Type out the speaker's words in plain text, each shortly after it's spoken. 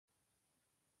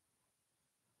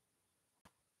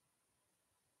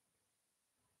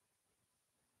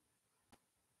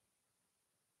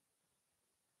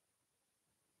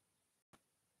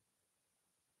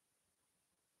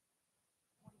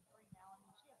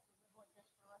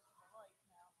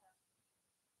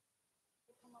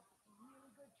come up with some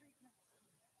really good treatments.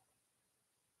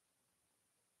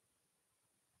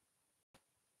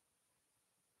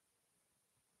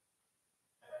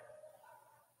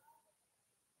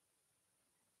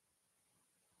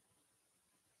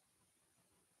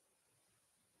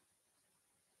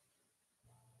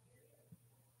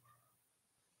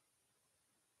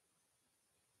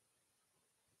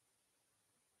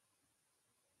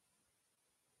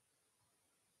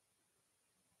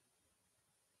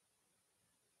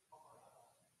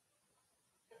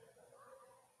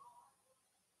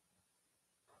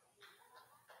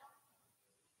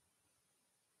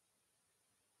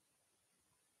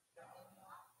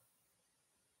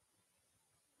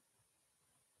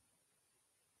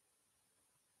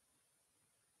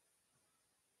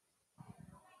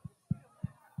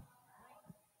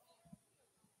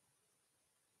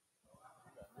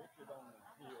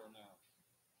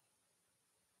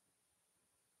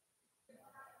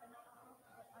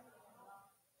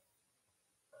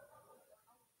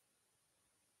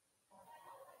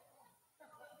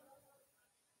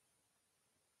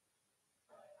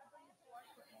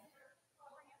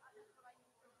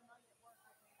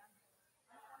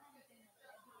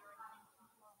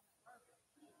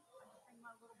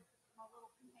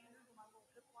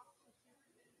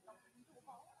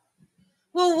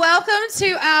 Well, welcome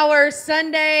to our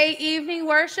Sunday evening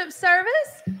worship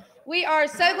service. We are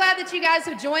so glad that you guys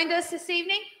have joined us this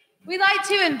evening. We'd like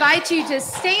to invite you to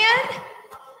stand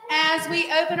as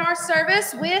we open our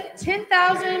service with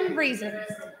 10,000 Reasons.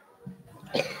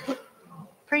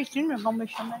 Pretty soon we're going to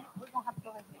be somebody. We're going to have to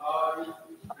go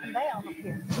up and down up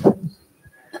here.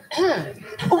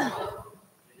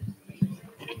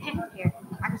 Here,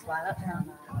 I can slide up now.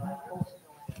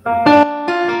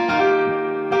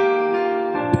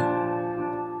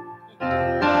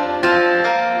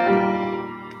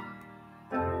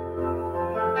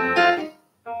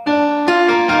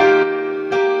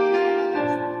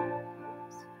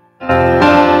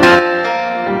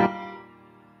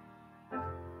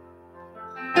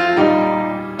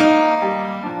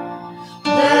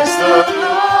 Bless the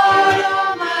Lord,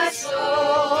 oh my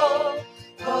soul,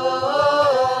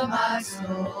 oh my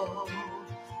soul.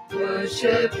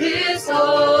 Worship His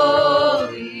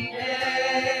holy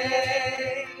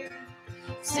name.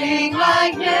 Sing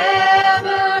like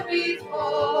never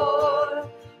before,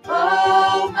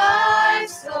 oh my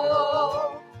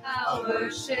soul. I'll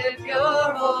worship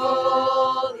Your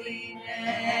holy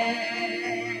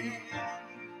name.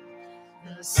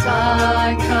 The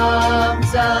sun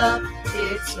comes up,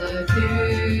 it's a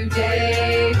new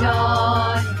day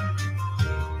dawning.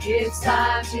 It's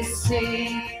time to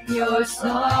sing Your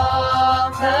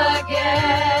song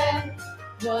again.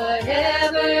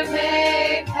 Whatever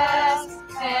may pass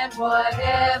and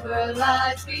whatever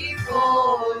lies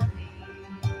before me,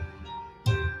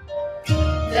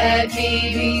 let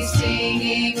me be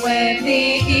singing when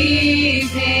the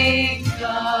evening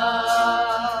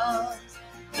comes.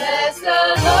 Bless the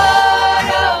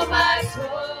Lord, oh my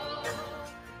soul,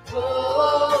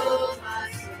 oh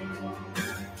my soul.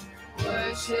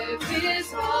 Worship His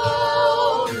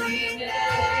holy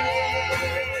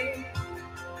name.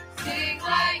 Sing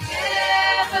like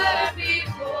never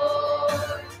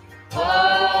before,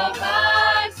 oh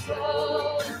my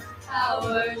soul. I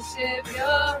worship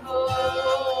Your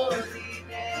holy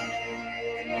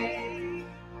name.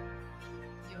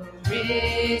 You're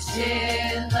rich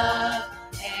in love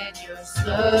and You're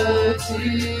slow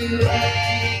to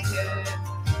anger.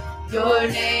 Your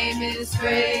name is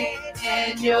great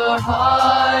and Your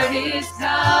heart is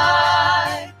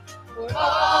kind. For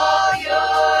all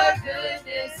Your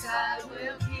goodness I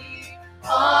will keep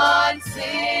on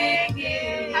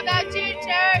singing. How about you,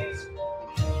 church?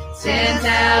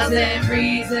 10,000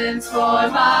 reasons for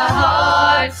my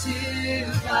heart to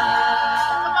find.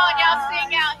 Come on, y'all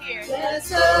sing out here. Bless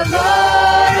the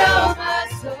Lord, oh my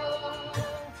soul,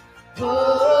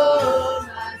 oh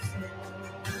my soul.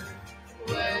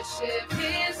 Worship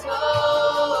His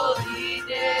holy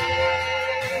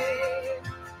name.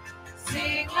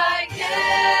 Sing like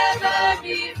never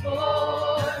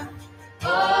before,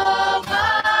 oh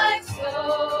my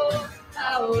soul.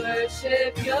 I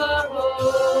worship Your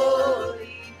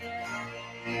holy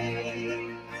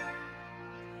name.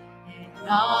 And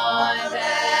on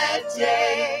that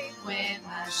day when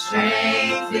my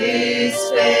strength is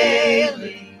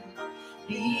failing,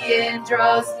 the end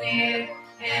draws near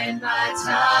and my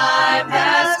time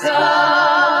has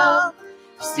come,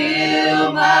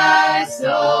 still my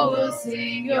soul will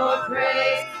sing Your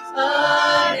praise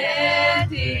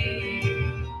unending.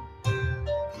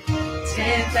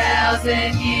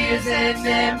 10,000 years and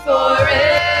then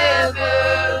forevermore.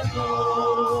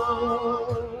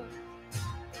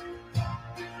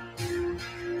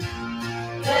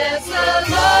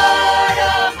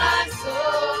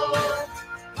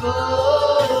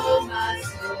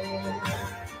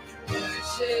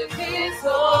 worship His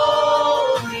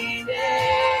holy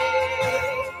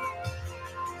name.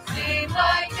 Sing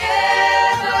like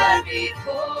never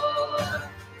before.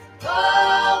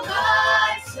 Oh,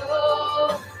 my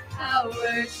soul, I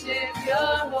worship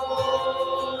Your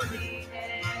holy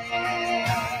name.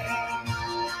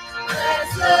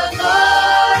 Bless the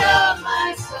Lord, oh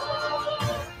my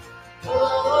soul,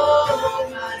 oh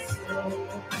my soul,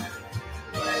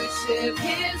 worship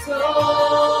His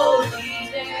holy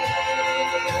name.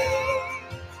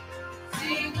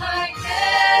 Sing like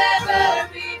never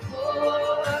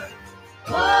before,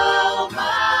 oh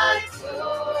my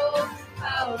soul,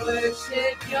 I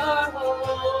worship Your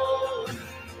holy name.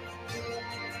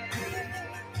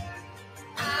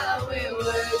 I will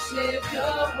worship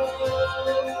Your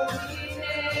holy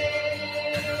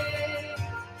name.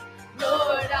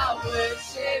 Lord, I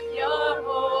worship Your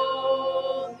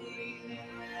holy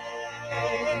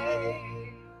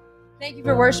name. Thank you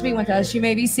for worshiping with us. You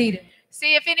may be seated.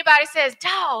 See, if anybody says,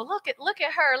 "Dog, look at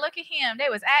her, look at him," they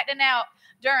was acting out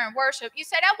during worship. You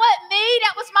say, "That wasn't me.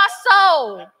 That was my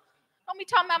soul." Don't be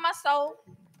talking about my soul.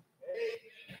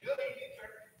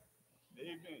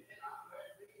 Amen.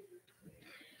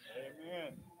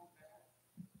 Amen.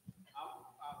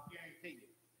 I'll guarantee you,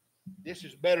 this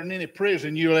is better than any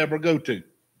prison you'll ever go to.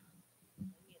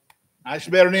 It's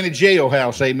better than any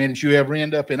jailhouse, amen, that you ever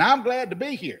end up in. I'm glad to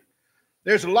be here.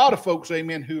 There's a lot of folks,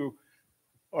 amen, who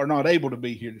are not able to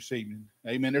be here this evening.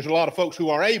 Amen. There's a lot of folks who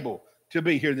are able to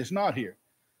be here that's not here.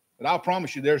 But I'll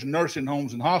promise you there's nursing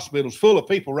homes and hospitals full of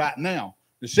people right now,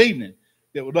 this evening,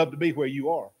 that would love to be where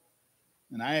you are.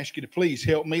 And I ask you to please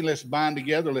help me. Let's bind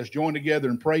together. Let's join together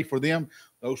and pray for them.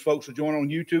 Those folks who join on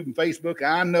YouTube and Facebook,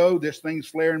 I know this thing's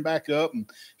flaring back up and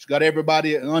it's got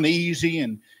everybody uneasy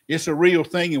and it's a real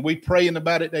thing. And we praying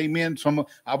about it. Amen.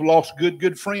 I've lost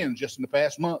good friends just in the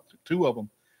past month, 2 of them.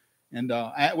 And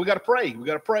we got to pray. We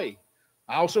got to pray.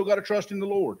 I also got to trust in the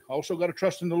Lord.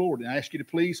 And I ask you to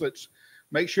please, let's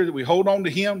make sure that we hold on to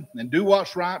Him and do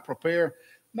what's right. Prepare.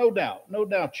 No doubt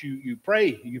you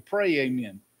pray,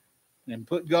 amen. And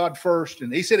put God first.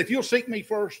 And He said, if you'll seek me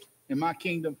first in my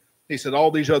kingdom, He said,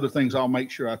 all these other things I'll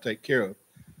make sure I take care of.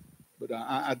 But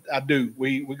I do.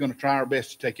 We're going to try our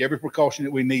best to take every precaution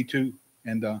that we need to.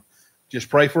 And just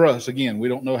pray for us. Again, we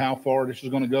don't know how far this is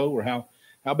going to go or how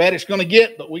bad it's going to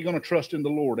get, but we're going to trust in the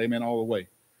Lord. Amen. All the way.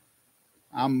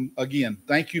 Again,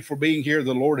 thank you for being here.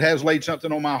 The Lord has laid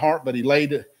something on my heart, but He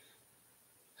laid it.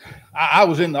 I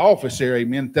was in the office there,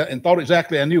 amen, and thought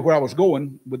exactly I knew where I was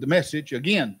going with the message.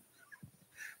 Again,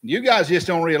 you guys just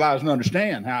don't realize and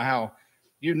understand how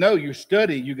you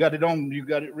study, you got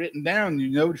it written down, you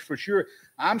know for sure.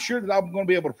 I'm sure that I'm going to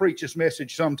be able to preach this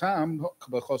message sometime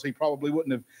because He probably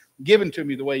wouldn't have given to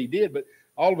me the way He did. But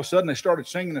all of a sudden, they started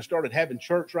singing and started having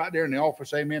church right there in the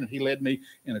office, amen, and He led me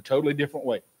in a totally different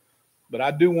way. But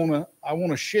I want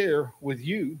to share with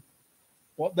you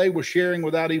what they were sharing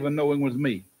without even knowing with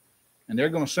me. And they're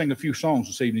going to sing a few songs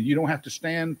this evening. You don't have to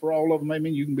stand for all of them.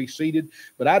 Amen. You can be seated.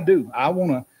 But I do.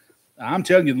 I'm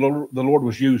telling you, the Lord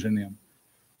was using them.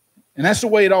 And that's the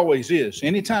way it always is.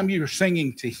 Anytime you're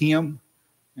singing to Him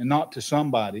and not to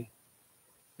somebody,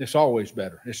 it's always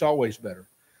better. It's always better.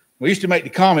 We used to make the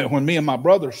comment when me and my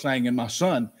brother sang and my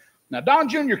son. Now, Don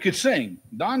Jr. could sing.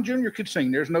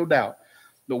 There's no doubt.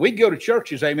 But we'd go to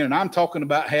churches, amen, and I'm talking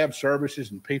about have services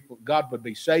and people, God would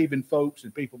be saving folks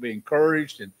and people be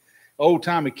encouraged and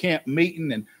old-timey camp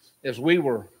meeting. And as we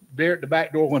were there at the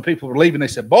back door when people were leaving, they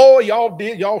said, boy,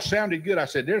 y'all sounded good. I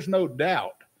said, there's no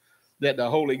doubt that the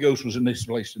Holy Ghost was in this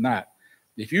place tonight.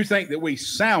 If you think that we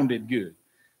sounded good,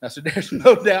 I said, there's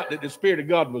no doubt that the Spirit of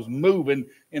God was moving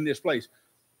in this place.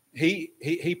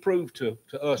 He proved to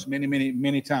us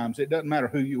many times, it doesn't matter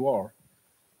who you are.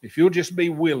 If you'll just be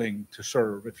willing to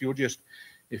serve, if you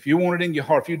want it in your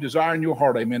heart, if you desire in your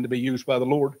heart, amen, to be used by the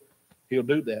Lord, He'll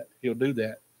do that. He'll do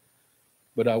that.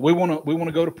 But we want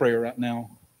to go to prayer right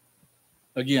now.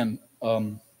 Again,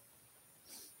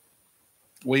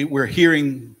 we're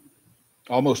hearing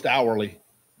almost hourly,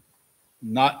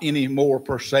 not anymore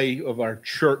per se of our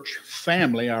church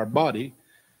family, our body,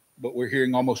 but we're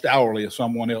hearing almost hourly of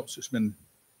someone else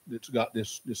that's got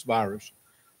this virus.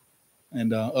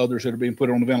 And others that are being put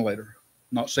on the ventilator.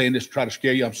 I'm not saying this to try to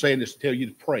scare you. I'm saying this to tell you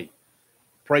to pray.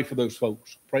 Pray for those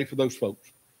folks. Pray for those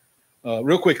folks.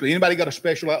 Real quickly, anybody got a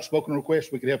special outspoken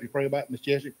request we could help you pray about, Miss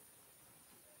Jessie?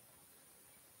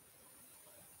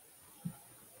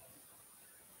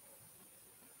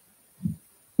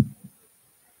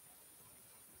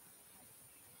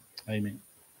 Amen.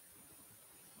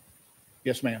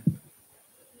 Yes, ma'am.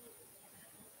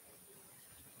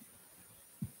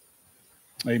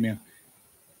 Amen.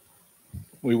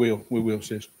 We will,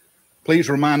 sis. Please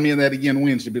remind me of that again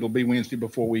Wednesday. But it'll be Wednesday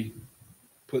before we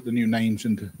put the new names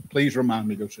into. Please remind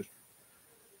me, go sister.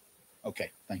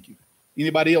 Okay, thank you.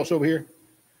 Anybody else over here?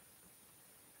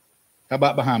 How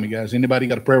about behind me, guys? Anybody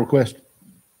got a prayer request?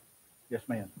 Yes,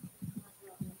 ma'am.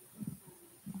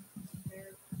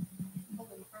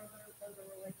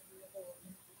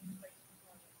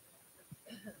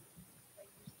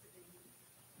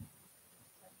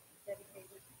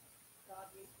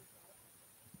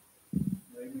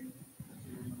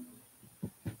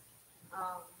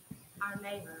 Our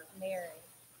neighbor, Mary,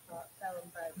 fell in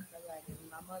both her leg, and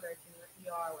my mother's in the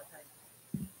ER with her.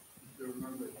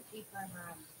 I keep her in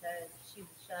mind because she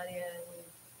was shut in,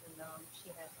 and she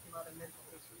has some other mental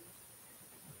issues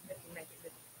that can make it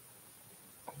difficult.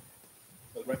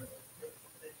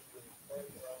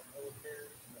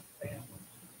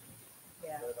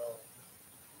 Yeah.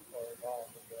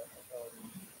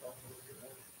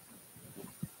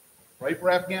 Pray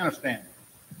for Afghanistan.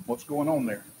 What's going on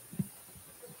there?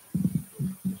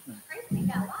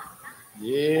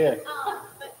 Yeah. But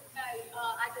no,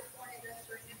 I just wanted us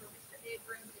to remember Mr. Ed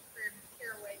brings his prayer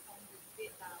caraway home to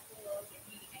bit by a bug, and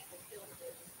he ain't fulfilled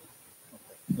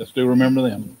it. Let's do remember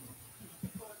them.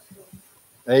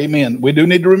 Amen. We do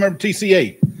need to remember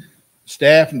TCA.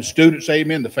 Staff and the students,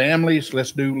 amen. The families,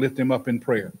 let's lift them up in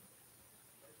prayer.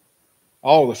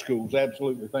 All the schools,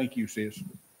 absolutely. Thank you, sis.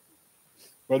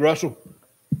 Brother Russell.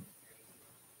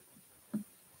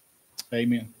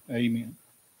 Amen. Amen.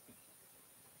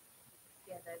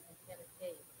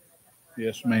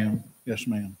 Yes, ma'am. Yes,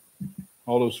 ma'am.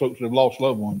 All those folks that have lost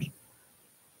loved ones.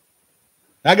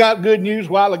 I got good news a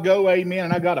while ago, amen,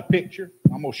 and I got a picture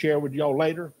I'm going to share with y'all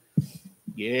later.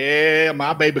 Yeah,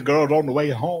 my baby girl's on the way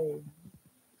home.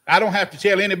 I don't have to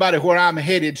tell anybody where I'm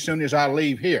headed as soon as I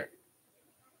leave here.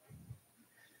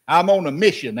 I'm on a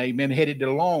mission, amen, headed to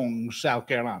Long, South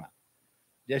Carolina.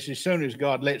 Just as soon as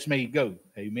God lets me go,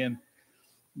 amen.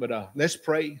 But let's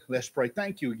pray. Let's pray.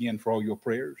 Thank you again for all your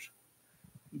prayers.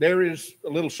 There is a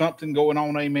little something going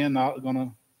on, amen.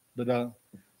 But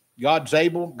God's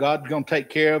able. God's going to take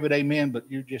care of it, amen. But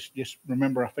you just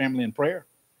remember our family in prayer.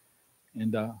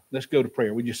 And let's go to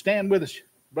prayer. Would you stand with us?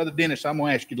 Brother Dennis, I'm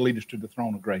going to ask you to lead us to the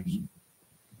throne of grace.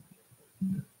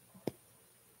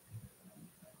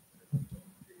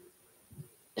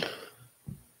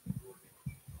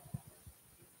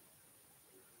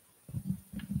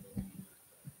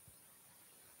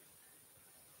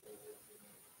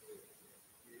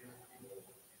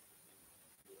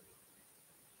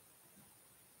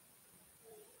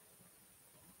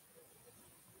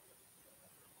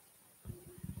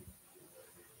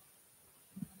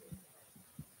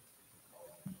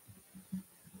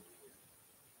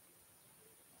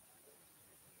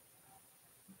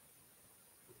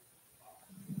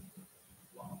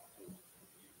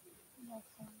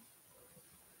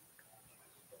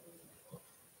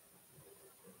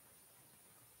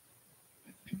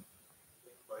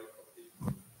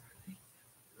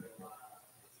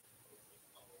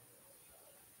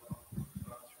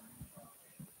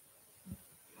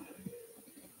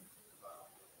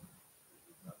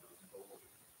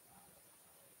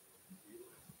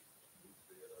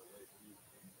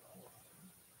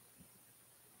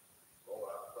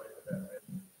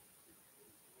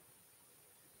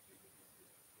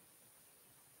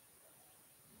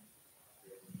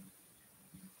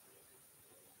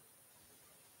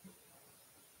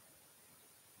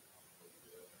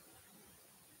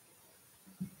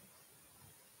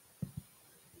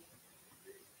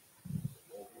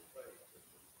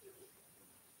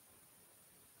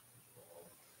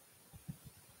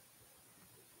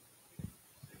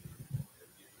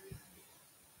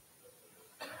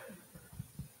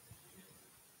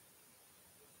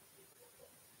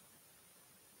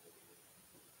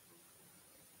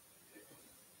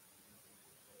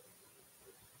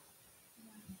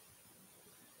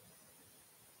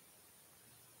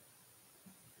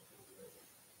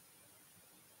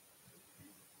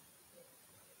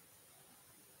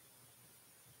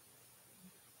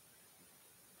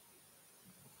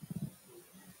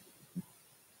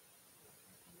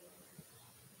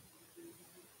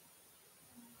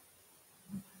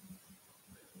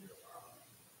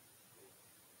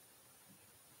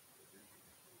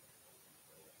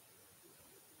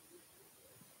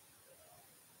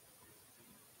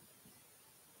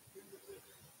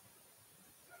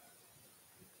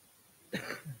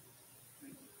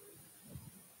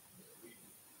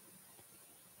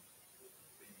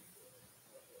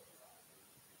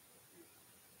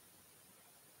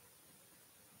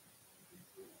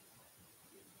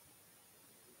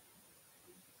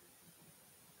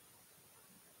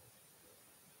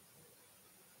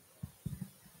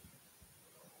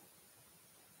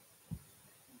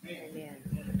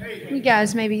 You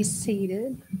guys may be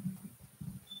seated.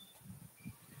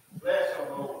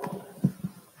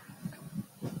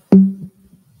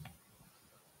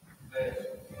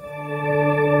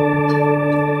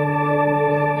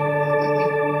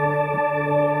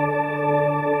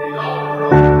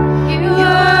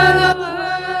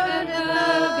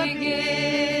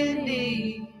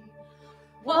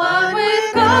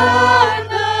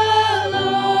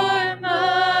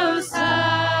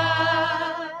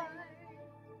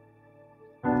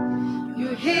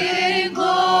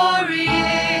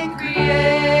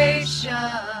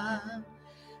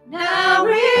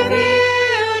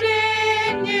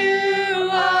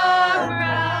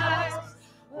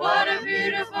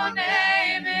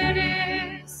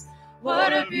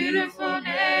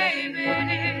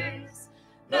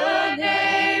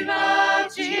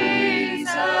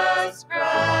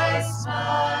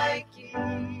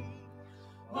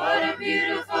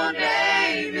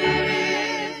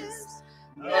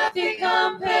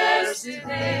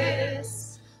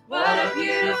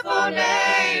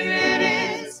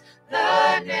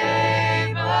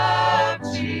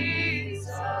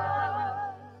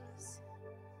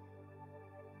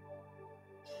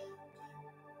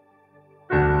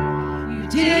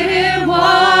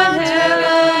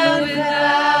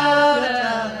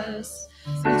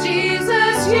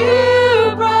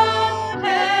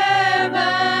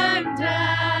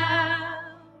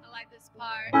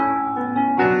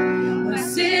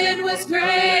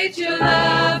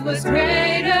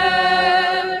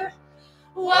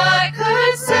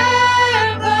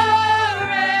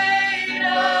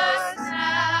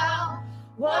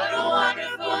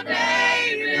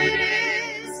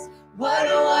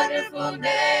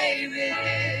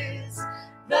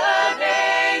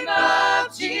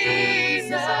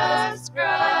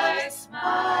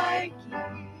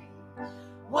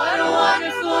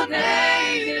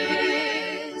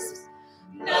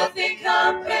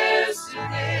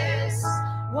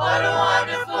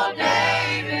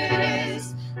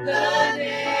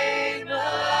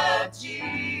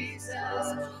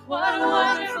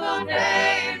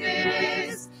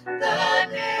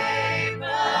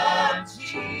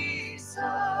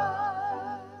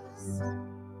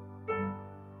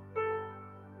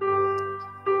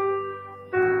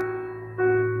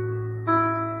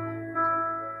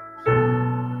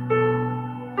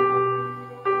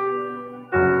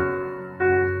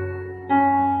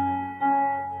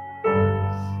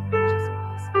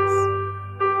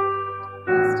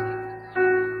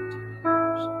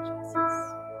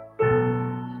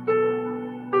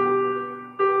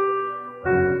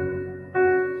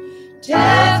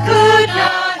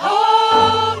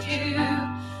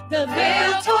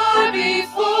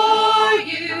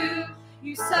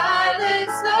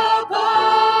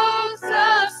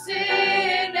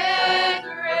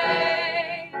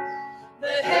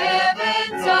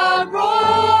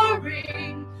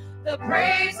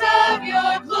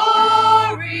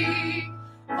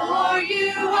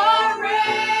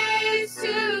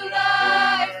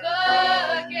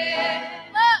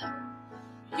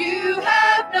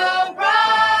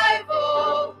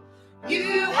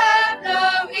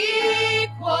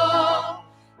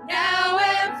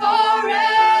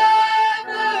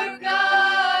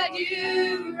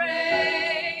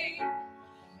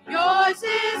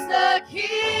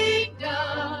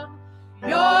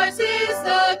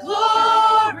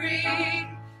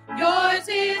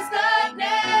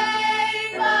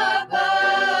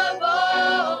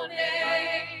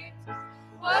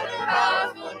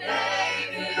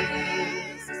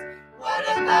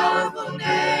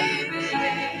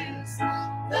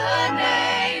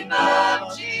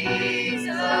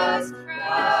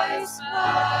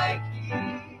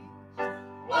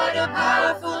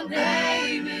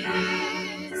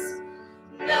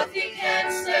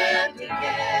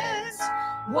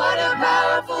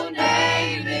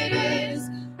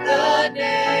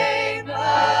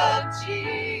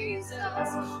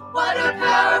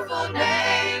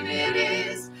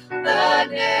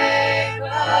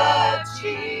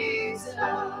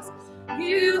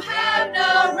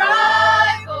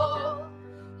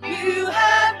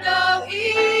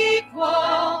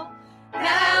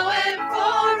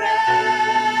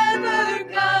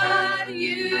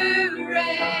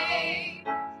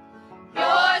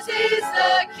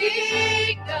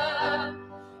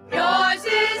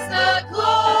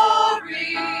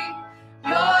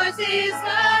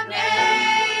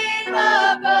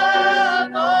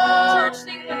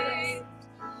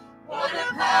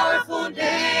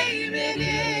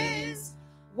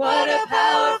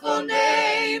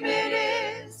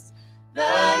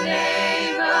 The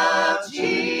name of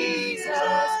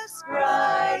Jesus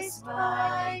Christ,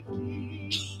 my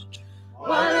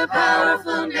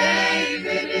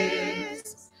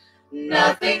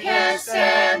nothing can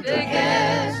stand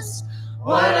against.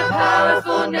 What a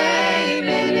powerful name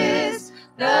it is,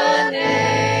 the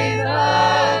name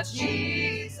of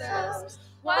Jesus.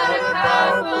 What a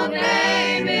powerful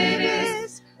name it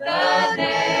is, the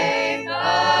name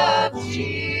of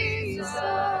Jesus.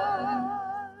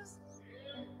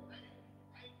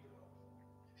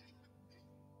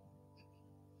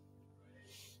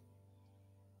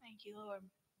 Thank you, Lord.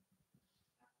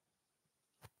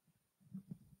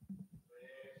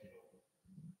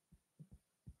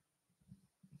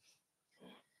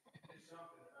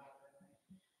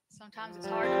 Sometimes it's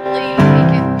hard to believe he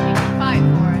can fight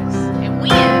for us and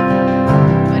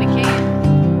win, but he can.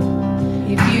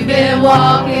 If you've been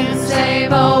walking the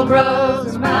same old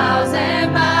roads, miles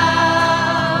and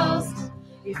miles,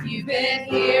 if you've been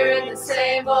hearing the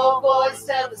same old voice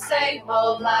tell the same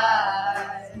old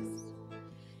lies,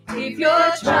 if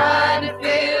you're trying to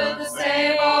fill the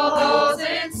same old holes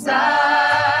inside,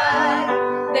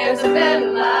 there's a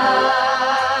better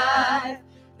life.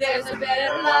 There's a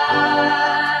better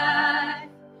life.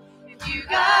 If you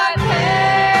got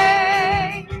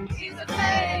pain, he's a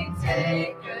pain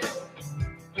taker.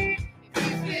 If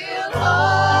you feel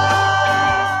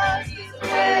lost, he's a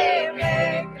way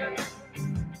maker.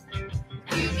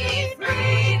 If you need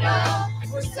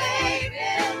freedom or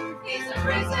saving, he's a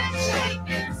prison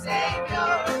shaking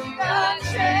savior. If you got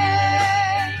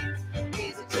chains,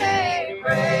 he's a chain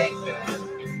breaker.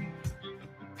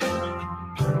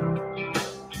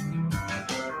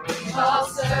 We all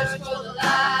search for the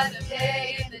light of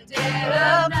day in the dead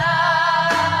of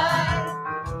night.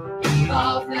 We've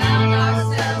all found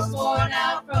ourselves worn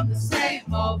out from the same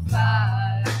old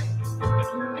fight.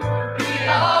 We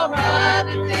all run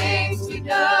to things we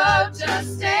know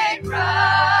just ain't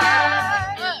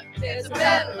right. Look, there's a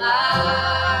better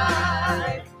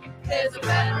life. There's a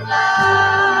better life.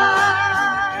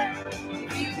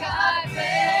 If you got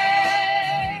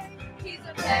faith, he's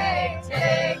a faith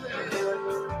taker.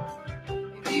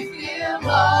 If you feel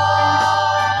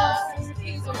lost,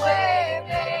 he's a way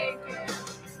maker.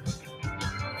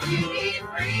 If you need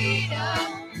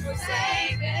freedom for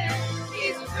saving,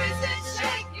 he's a prison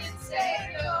shaking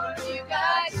savior. If you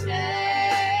got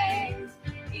chains,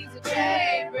 he's a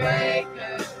chain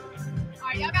breaker. All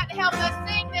right, y'all got to help us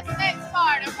sing this next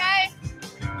part, okay?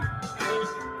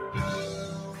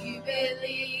 If you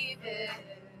believe it,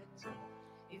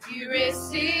 if you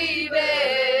receive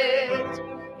it,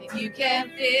 if you can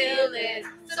feel it,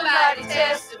 somebody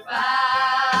testify.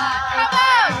 Come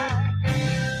on!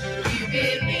 If you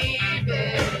believe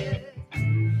it,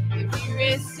 if you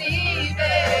receive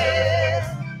it,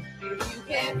 if you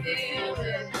can feel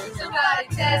it, somebody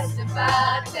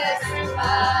testify,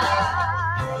 testify.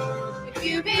 If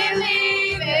you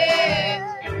believe it,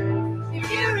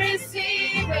 if you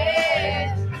receive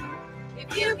it,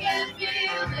 if you can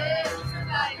feel it,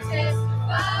 somebody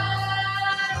testify.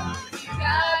 If you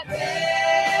got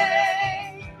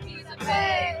faith, he's a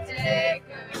faith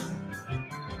taker.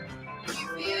 If you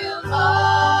feel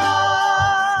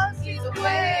lost, he's a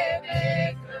way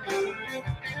maker.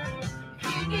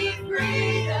 If you need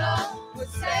freedom for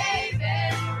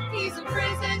saving, he's a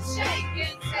prison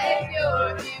shaking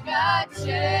savior. If you got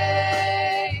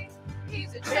chains,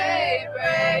 he's a chain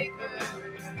breaker.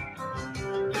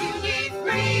 You need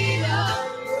freedom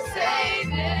for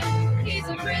saving, he's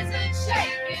a prison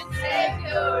shaking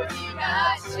savior. If you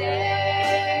got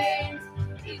chains,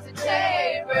 he's a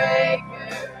chain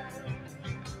breaker.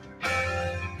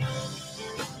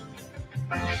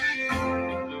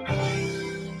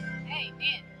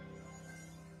 Amen.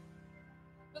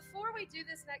 Before we do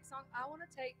this next song, I want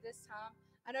to take this time.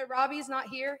 I know Robbie's not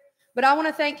here, but I want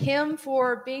to thank him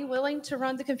for being willing to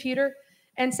run the computer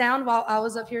and sound while I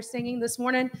was up here singing this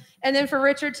morning. And then for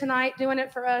Richard tonight doing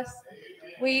it for us.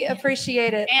 We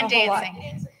appreciate it. And a whole lot.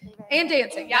 dancing. And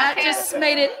dancing. Y'all That can- just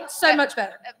made it so much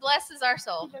better. It blesses our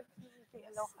soul.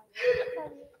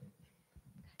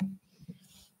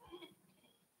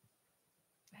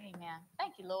 Amen.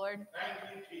 Thank you, Lord.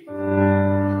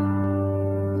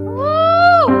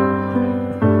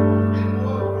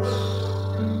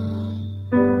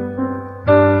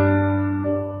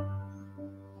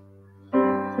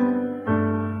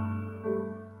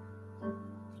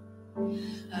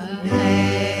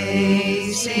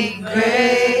 Amazing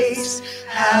grace,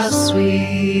 how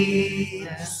sweet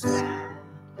the sound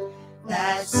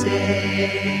that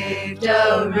saved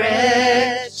a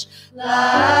wretch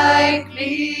like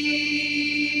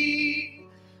me.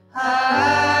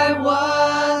 I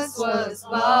once was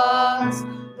lost,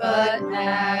 but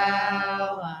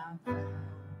now I'm found.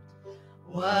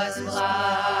 Was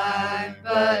blind,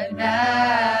 but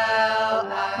now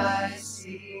I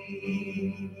see.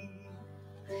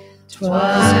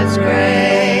 'Twas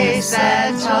grace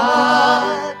that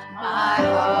taught my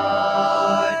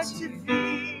heart to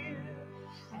fear,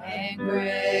 and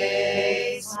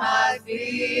grace my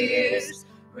fears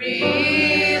relieved.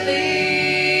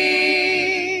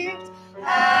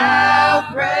 How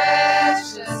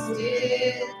precious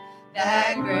did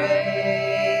that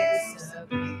grace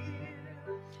appear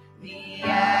the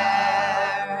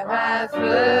hour I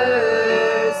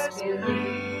first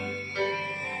believed.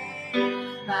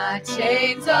 My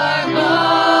chains are gone,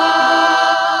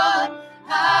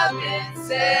 I've been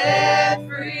set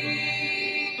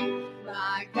free.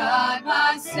 My God,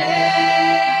 my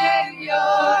Savior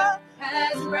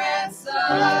has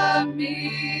ransomed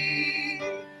me.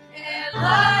 And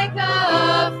like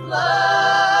a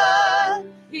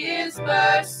flood, His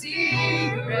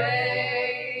mercy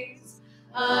reigns,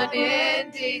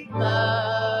 unending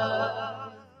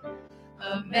love,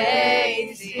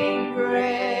 amazing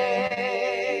grace.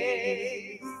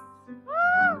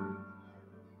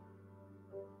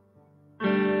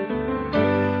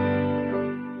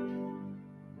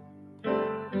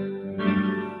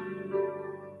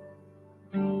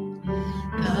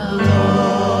 The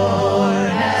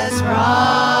Lord has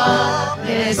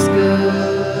promised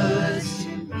good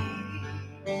to me.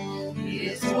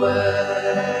 His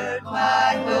word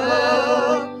my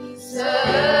hope secures.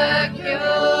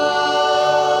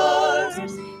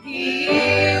 He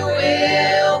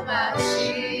will my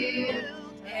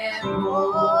shield and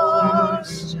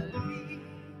portion be,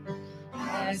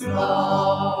 as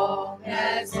long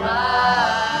as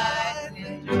life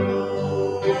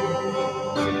endures.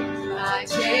 My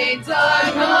chains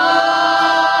are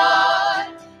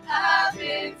gone, I've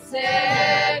been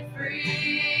set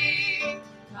free.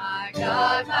 My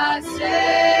God, my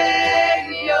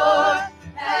Savior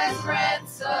has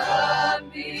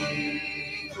ransomed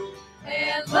me.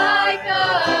 And like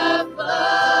a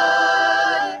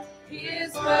flood,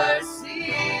 His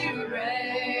mercy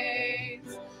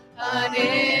reigns,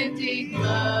 unending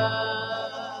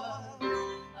love,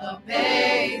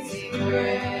 amazing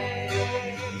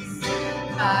grace.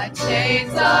 My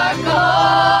chains are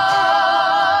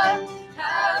gone,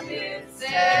 have been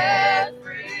set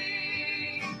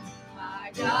free.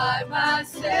 My God, my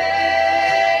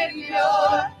Savior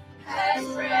has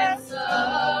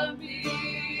ransomed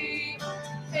me.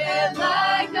 And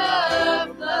like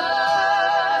a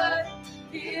flood,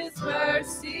 His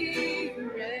mercy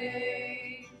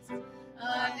reigns,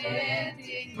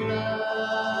 unending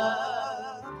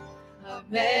love,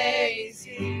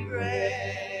 amazing grace.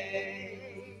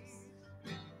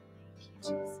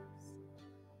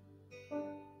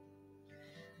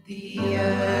 The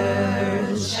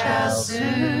earth shall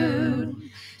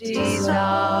soon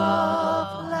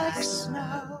dissolve like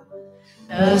snow.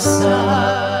 The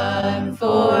sun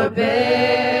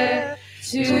forbear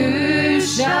to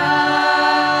shine,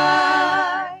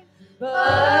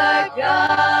 but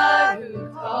God who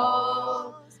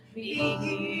calls me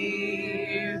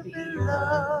here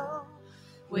below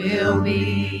will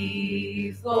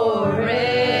be forever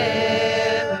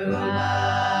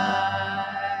mine,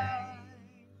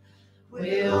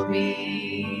 will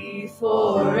be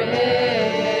forever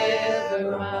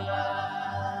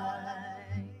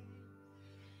mine.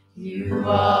 You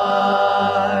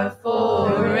are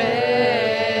forever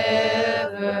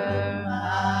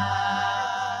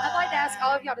mine. I'd like to ask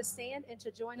all of y'all to stand and to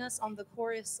join us on the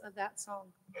chorus of that song.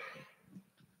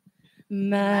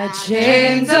 My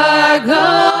chains are gone,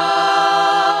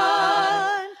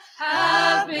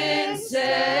 I've been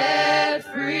set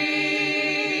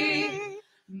free.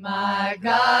 My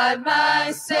God,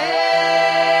 my Savior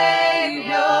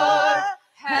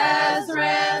has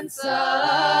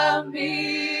ransomed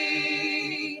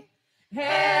me.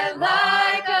 And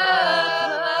like a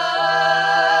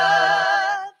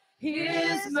flood,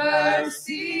 His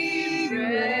mercy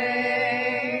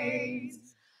reigns,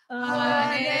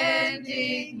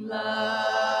 unending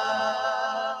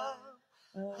love,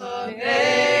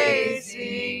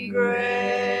 amazing grace.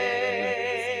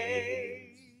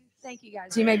 Thank you,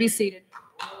 guys. You may be seated.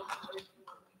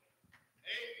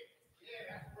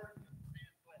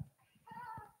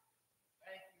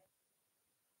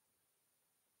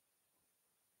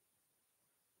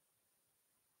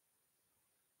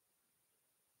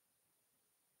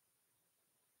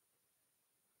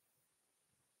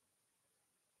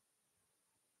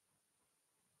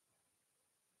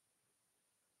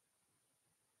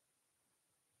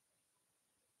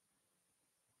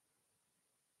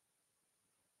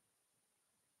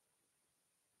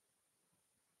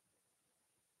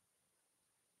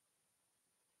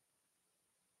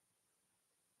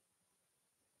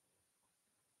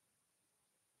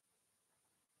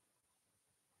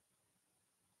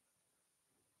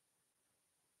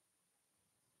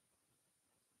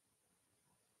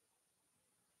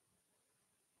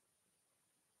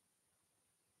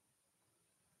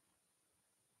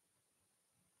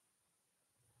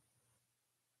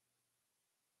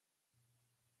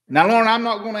 Now, Lauren, I'm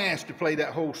not going to ask to play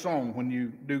that whole song when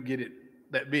you do get it,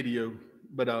 that video,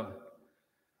 but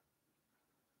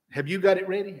have you got it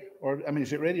ready? Or, I mean,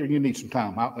 is it ready or you need some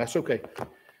time? That's okay.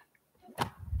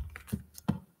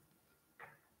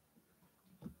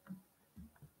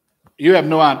 You have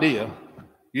no idea.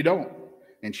 You don't.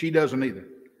 And she doesn't either.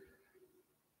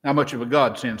 How much of a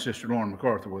godsend Sister Lauren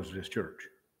MacArthur was to this church.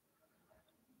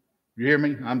 You hear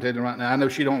me? I'm telling you right now. I know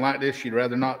she don't like this. She'd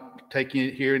rather not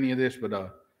hear any of this,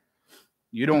 but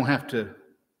you don't have to.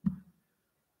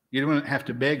 You don't have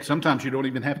to beg. Sometimes you don't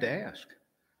even have to ask.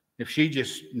 If she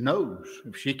just knows,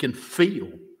 if she can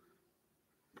feel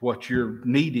what you're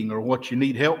needing or what you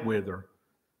need help with, or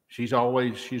she's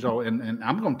always, and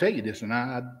I'm going to tell you this, and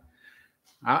I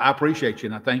appreciate you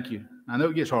and I thank you. I know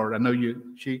it gets hard. I know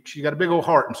she got a big old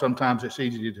heart, and sometimes it's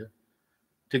easy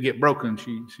to get broken.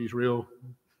 She's real.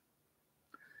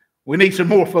 We need some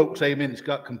more folks, amen, that's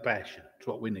got compassion. That's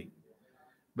what we need.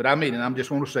 But I mean it. I just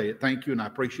want to say it. Thank you, and I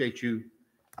appreciate you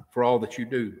for all that you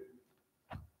do.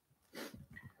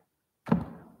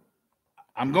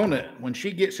 I'm going to, when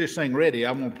she gets this thing ready,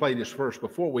 I'm going to play this first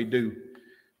before we do.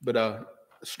 But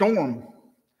Storm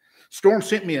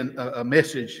sent me a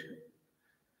message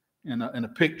and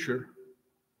a picture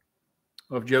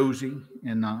of Josie,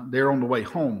 and they're on the way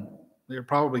home. They're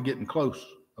probably getting close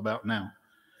about now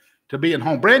to being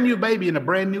home. Brand new baby in a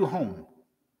brand new home.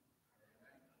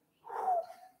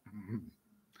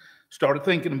 Started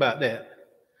thinking about that.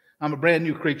 I'm a brand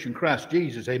new creature in Christ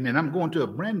Jesus. Amen. I'm going to a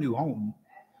brand new home.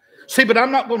 See, but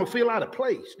I'm not going to feel out of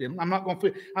place. I'm not going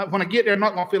to feel, when I get there, I'm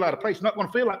not going to feel out of place. I'm not going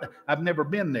to feel like I've never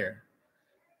been there.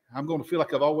 I'm going to feel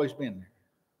like I've always been there.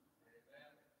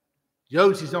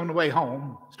 Josie's on the way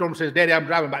home. Storm says, Daddy, I'm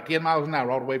driving about 10 miles an hour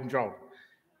all the way from Charlotte.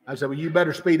 I said, well, you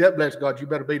better speed up, bless God. You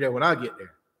better be there when I get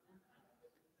there.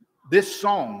 This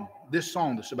song that's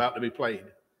about to be played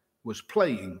was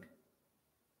playing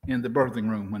in the birthing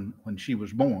room when she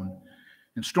was born.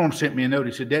 And Storm sent me a note.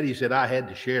 He said, Daddy, he said, I had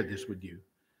to share this with you.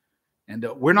 And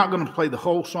we're not going to play the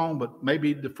whole song, but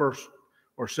maybe the first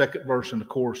or second verse in the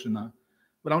chorus.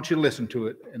 But I want you to listen to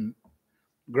it. And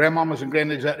grandmamas and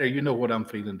granddads out there, you know what I'm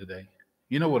feeling today.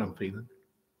 You know what I'm feeling.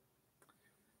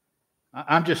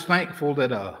 I'm just thankful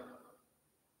that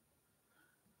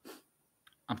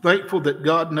I'm thankful that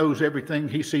God knows everything.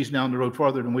 He sees down the road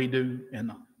farther than we do.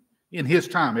 And in his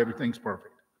time, everything's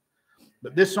perfect.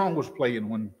 But this song was playing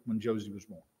when Josie was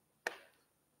born.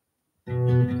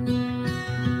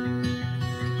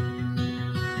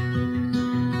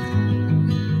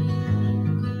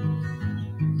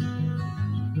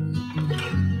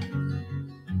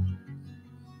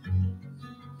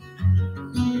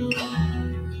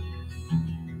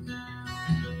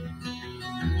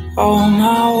 All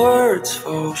my words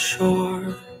fall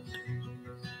short.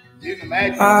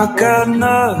 I got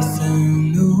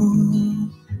nothing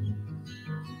new.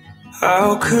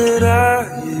 How could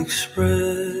I express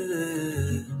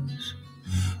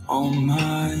all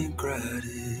my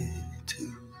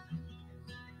gratitude?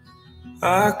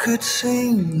 I could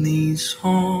sing these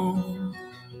songs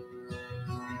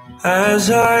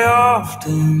as I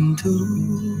often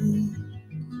do,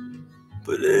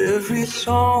 but every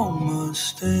song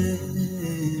must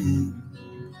end,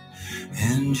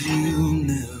 and you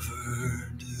never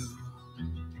do.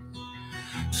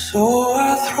 So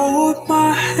I throw up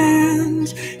my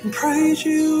hands and praise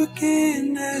you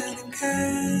again and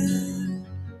again,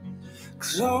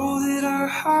 'cause all that I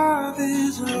have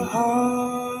is a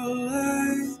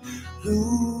hallelujah,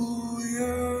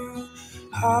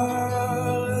 hallelujah.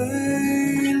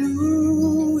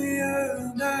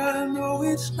 And I know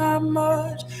it's not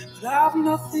much, but I've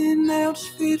nothing else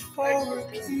fit for a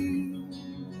king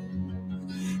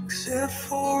except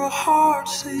for a heart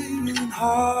singing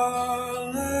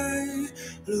hallelujah,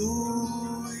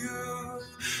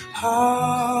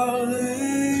 hallelujah.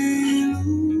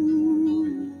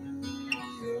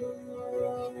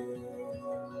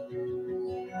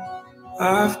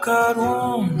 I've got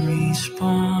one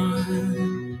response,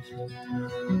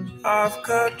 I've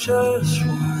got just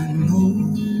one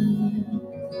move,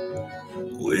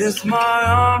 with my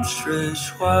arms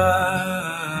stretched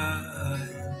wide,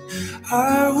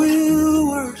 I will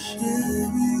worship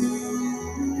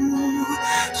you.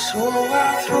 So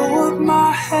I throw up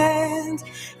my hands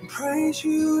and praise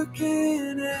you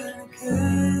again and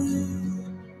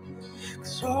again,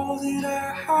 'cause all that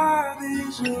I have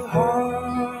is a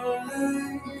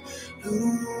hallelujah,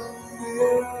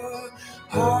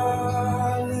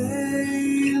 hallelujah.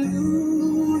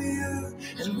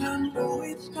 And I know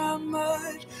it's not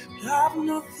much, but I've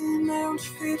nothing else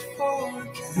fit for a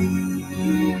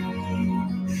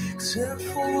king except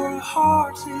for a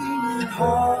heart singing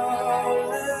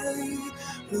hallelujah,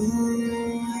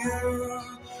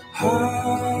 Come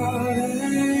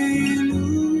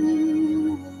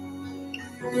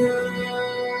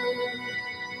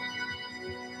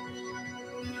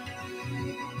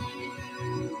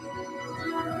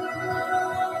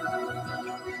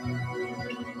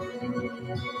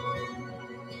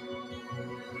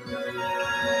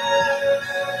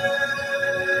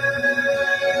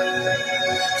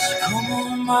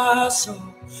on, my soul,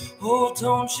 oh,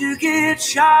 don't you get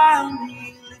shy on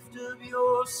me. Lift up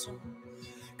your soul,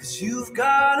 'cause you've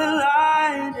got a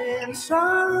lion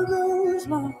inside of those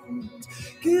lungs.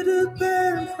 Get up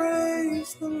and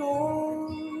praise the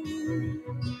Lord.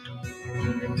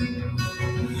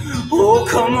 Oh,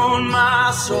 come on,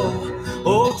 my soul,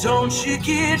 oh, don't you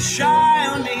get shy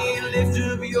on me. Lift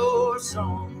up your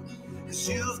song, 'cause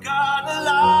you've got a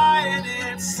lion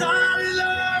inside of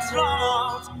those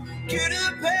lungs. Get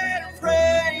up and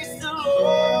praise the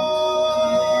Lord.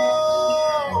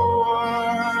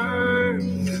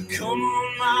 Come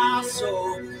on, my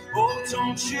soul, oh,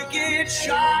 don't you get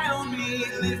shy on me.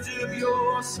 Lift up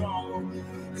your song,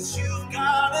 'cause you've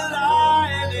got a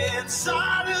lion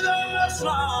inside of those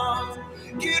lungs.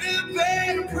 Get up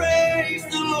and praise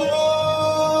the Lord.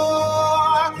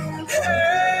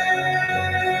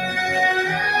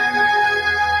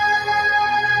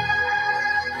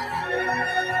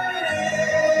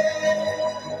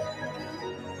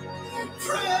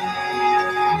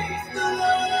 Praise the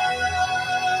Lord.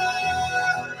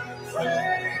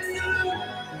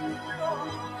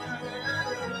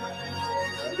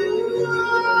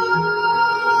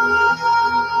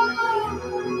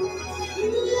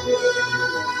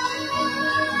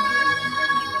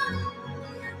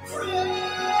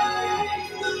 Praise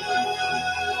the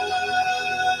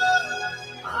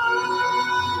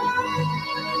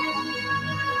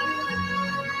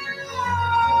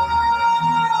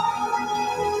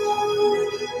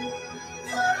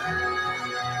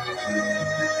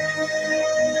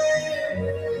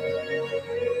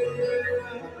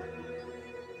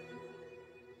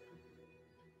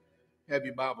Have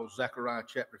your Bibles, Zechariah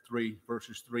chapter 3,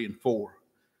 verses 3 and 4.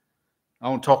 I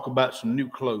want to talk about some new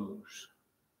clothes.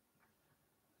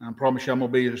 I promise you I'm going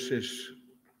to be as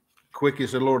quick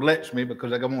as the Lord lets me,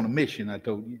 because I got on a mission, I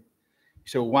told you.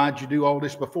 So why'd you do all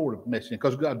this before the mission?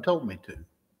 Because God told me to.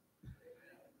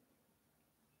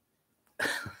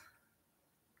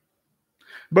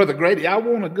 Brother Grady, I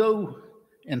want to go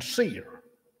and see her.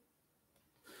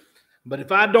 But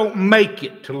if I don't make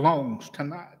it to Long's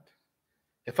tonight,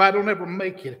 if I don't ever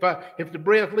make it, if the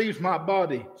breath leaves my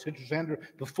body, Sister Sandra,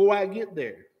 before I get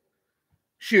there,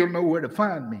 she'll know where to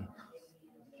find me.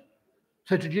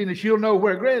 Sister Gina, she'll know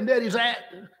where Granddaddy's at.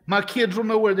 My kids will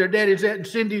know where their daddy's at, and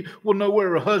Cindy will know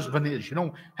where her husband is. You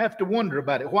don't have to wonder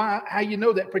about it. Why? How you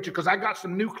know that, preacher? Because I got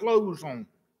some new clothes on.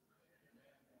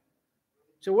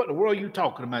 So what in the world are you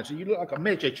talking about? So you look like a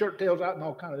mess. Your shirt tails out and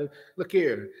all kind of. Look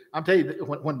here. I'm telling you,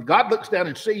 when God looks down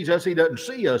and sees us, He doesn't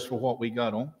see us for what we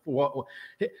got on. For what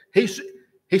He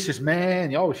says, man,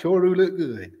 y'all sure do look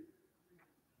good.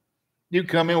 You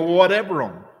come in with whatever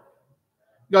on.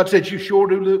 God said, you sure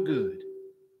do look good.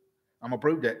 I'm gonna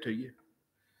prove that to you.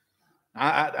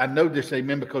 I know this,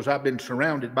 amen, because I've been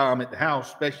surrounded by them at the house,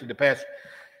 especially the past,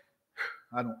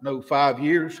 I don't know, 5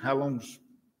 years. How long's?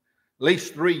 At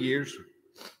least 3 years.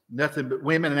 Nothing but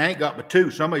women, and I ain't got but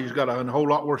two. Some of you's got a whole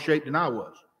lot worse shape than I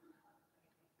was.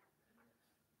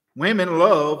 Women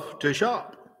love to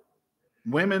shop.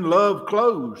 Women love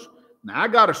clothes. Now, I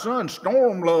got a son,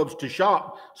 Storm loves to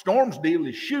shop. Storm's deal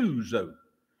is shoes, though.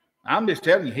 I'm just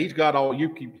telling you, he's got all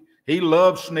you can. He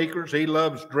loves sneakers. He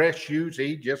loves dress shoes.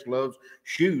 He just loves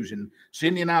shoes. And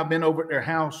Cindy and I have been over at their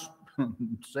house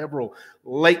several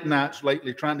late nights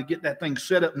lately trying to get that thing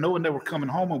set up, knowing they were coming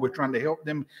home, and we're trying to help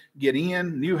them get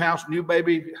in. New house, new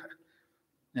baby.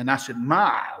 And I said,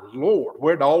 my Lord,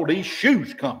 where'd all these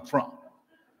shoes come from?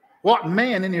 What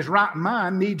man in his right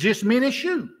mind needs this many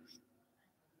shoes?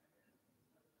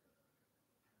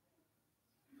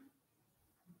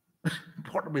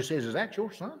 Part of me says, is that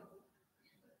your son?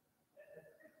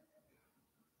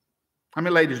 How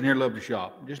many ladies in here love to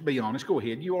shop? Just be honest. Go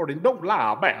ahead. You already don't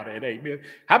lie about it, amen.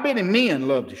 How many men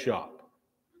love to shop?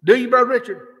 Do you, Brother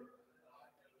Richard?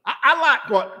 I like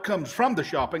what comes from the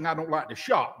shopping. I don't like to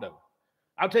shop, though.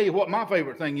 I'll tell you what my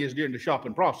favorite thing is during the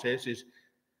shopping process is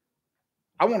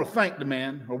I want to thank the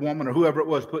man or woman or whoever it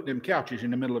was putting them couches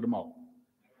in the middle of the mall.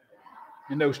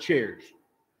 In those chairs.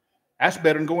 That's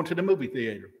better than going to the movie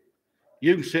theater.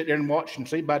 You can sit there and watch and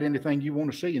see about anything you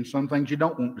want to see, and some things you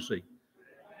don't want to see.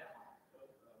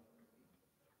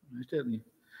 I'm telling you.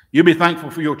 You'll be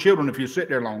thankful for your children if you sit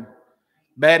there long.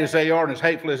 Bad as they are, and as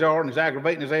hateful as they are, and as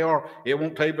aggravating as they are, it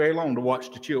won't take very long to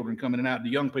watch the children come in and out, the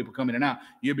young people come in and out.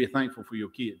 You'll be thankful for your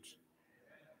kids.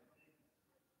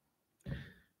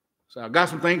 So I've got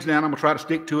some things now, and I'm going to try to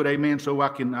stick to it, amen, so I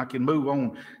can move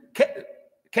on.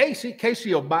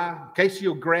 Casey will buy. Casey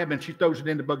will grab, and she throws it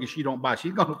in the buggy. She don't buy.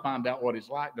 She's going to find out what it's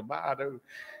like to buy, though.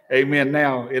 Amen.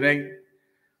 Now, it ain't.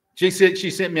 She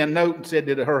sent me a note and said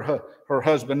that her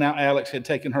husband, now Alex, had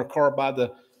taken her car by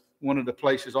one of the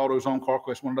places, AutoZone,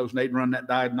 CarQuest, one of those, and they'd run that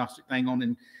diagnostic thing on,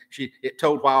 and it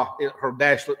told while her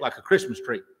dash looked like a Christmas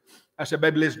tree. I said,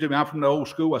 baby, listen to me. I'm from the old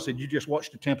school. I said, you just watch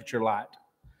the temperature light.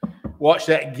 Watch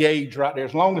that gauge right there.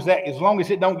 As long as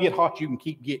it don't get hot, you can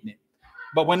keep getting it.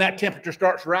 But when that temperature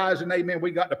starts rising, amen,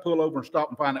 we got to pull over and stop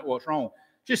and find out what's wrong.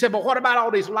 She said, but what about all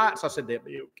these lights? I said, they'll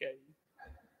be okay.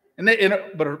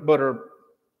 But her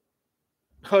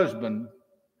husband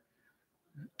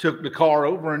took the car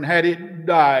over and had it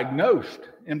diagnosed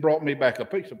and brought me back a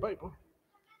piece of paper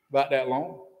about that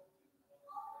long.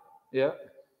 Yeah.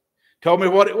 Told me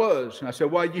what it was. And I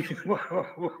said, what you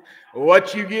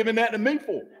giving that to me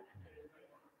for?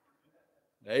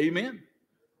 Amen.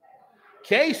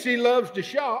 Casey loves to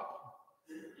shop.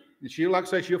 And she'll, like I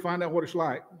say, she'll find out what it's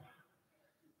like.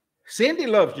 Cindy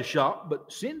loves to shop,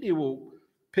 but Cindy will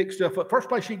pick stuff up. First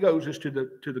place she goes is to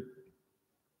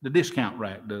the discount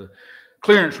rack, the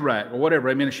clearance rack or whatever.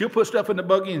 I mean, she'll put stuff in the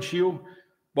buggy and she'll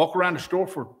walk around the store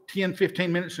for 10,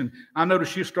 15 minutes. And I notice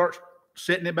she'll start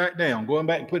setting it back down, going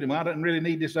back and putting it. I don't really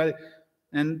need this.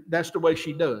 And that's the way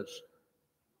she does.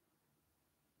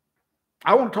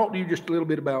 I want to talk to you just a little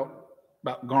bit about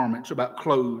garments, about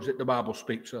clothes that the Bible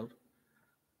speaks of.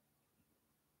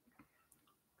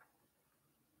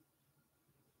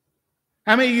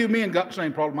 How many of you men got the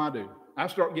same problem I do? I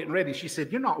start getting ready. She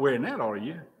said, you're not wearing that, are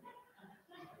you?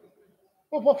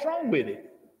 Well, what's wrong with it?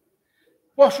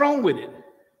 What's wrong with it?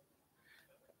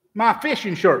 My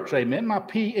fishing shirts, amen, my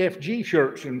PFG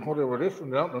shirts and whatever this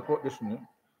one, I don't know what this one is.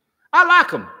 I like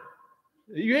them.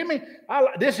 You hear me?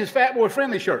 This is Fat Boy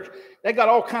Friendly shirts. They got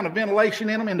all kind of ventilation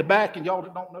in them in the back, and y'all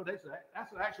that don't know that's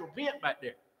an actual vent back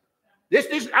there.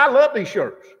 I love these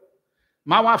shirts.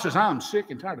 My wife says, I'm sick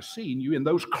and tired of seeing you in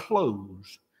those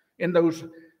clothes.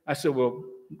 I said, well,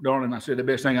 darling, I said, the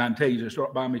best thing I can tell you is to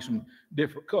start buying me some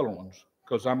different color ones,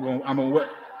 because I'm going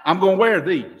to wear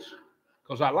these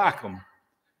because I like them.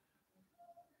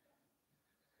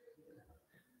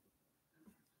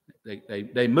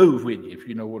 They move with you, if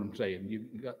you know what I'm saying. You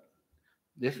got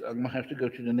this. I'm gonna have to go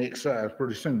to the next size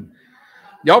pretty soon.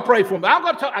 Y'all pray for me. I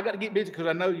got to get busy because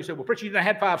I know you said, well, preacher, you done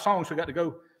had 5 songs, so I got to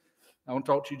go. I want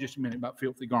to talk to you just a minute about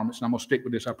filthy garments, and I'm going to stick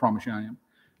with this. I promise you I am.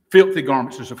 Filthy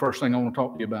garments is the first thing I want to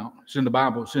talk to you about. It's in the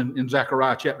Bible. It's in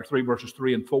Zechariah chapter 3, verses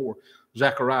 3 and 4.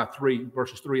 Zechariah 3,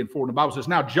 verses 3 and 4. And the Bible says,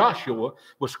 now Joshua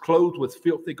was clothed with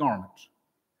filthy garments,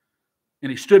 and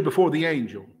he stood before the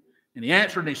angel. And he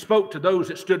answered and he spoke to those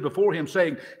that stood before him,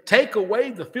 saying, take away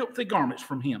the filthy garments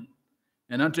from him.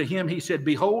 And unto him he said,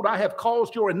 behold, I have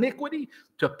caused your iniquity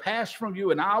to pass from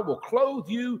you, and I will clothe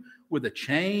you with a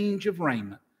change of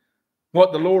raiment.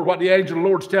 What the angel of the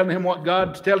Lord's telling him, what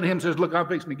God's telling him, says, look, I'm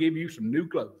fixing to give you some new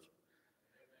clothes.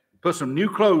 Put some new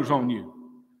clothes on you.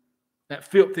 That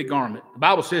filthy garment. The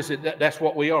Bible says that's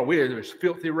what we are. There's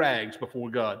filthy rags before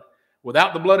God.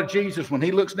 Without the blood of Jesus, when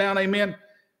he looks down, amen,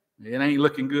 it ain't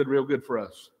looking good, real good for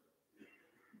us.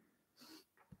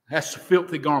 That's the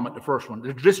filthy garment, the first one.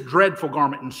 There's this dreadful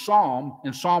garment in Psalm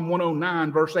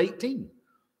 109, verse 18.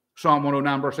 Psalm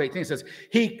 109, verse 18 says,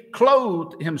 he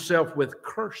clothed himself with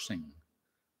cursing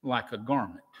like a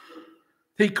garment.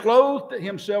 He clothed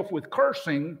himself with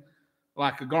cursing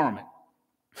like a garment.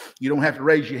 You don't have to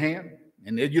raise your hand,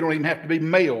 and you don't even have to be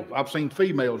male. I've seen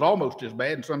females almost as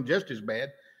bad and some just as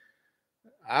bad.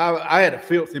 I had a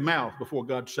filthy mouth before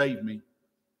God saved me.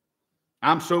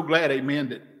 I'm so glad, amen,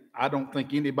 that I don't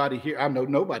think anybody here, I know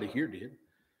nobody here did.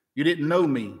 You didn't know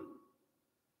me.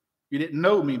 You didn't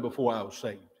know me before I was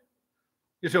saved.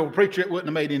 You say, well, preacher, it wouldn't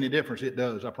have made any difference. It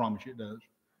does. I promise you it does.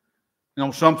 You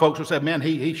know, some folks will say, man,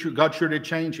 God sure did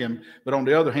change him. But on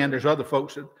the other hand, there's other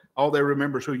folks that all they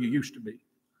remember is who you used to be.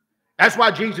 That's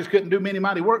why Jesus couldn't do many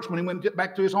mighty works when he went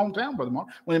back to his hometown, Brother Mark.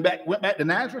 When he went back to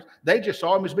Nazareth, they just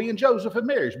saw him as being Joseph and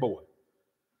Mary's boy.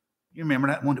 You remember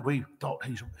that one that we thought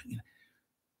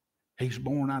he's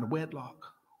born out of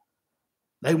wedlock.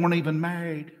 They weren't even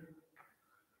married.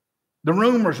 The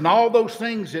rumors and all those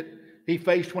things that he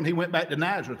faced when he went back to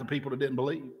Nazareth, the people that didn't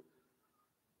believe.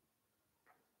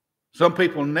 Some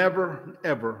people never,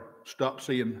 ever stop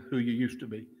seeing who you used to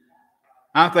be.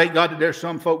 I thank God that there's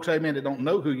some folks, amen, that don't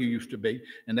know who you used to be,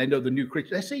 and they know the new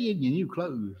creature. They see you in your new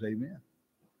clothes, amen.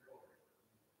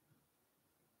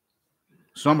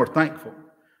 Some are thankful.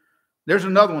 There's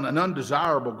another one, an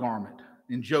undesirable garment.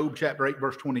 In Job chapter 8,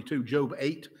 verse 22, Job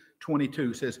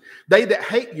 8:22 says, they that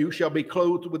hate you shall be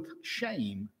clothed with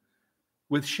shame.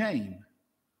 With shame.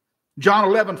 John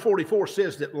 11:44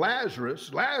 says that Lazarus,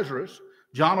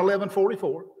 John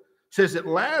 11:44 says that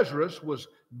Lazarus was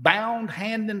bound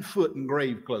hand and foot in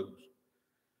grave clothes.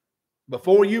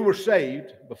 Before you were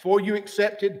saved, before you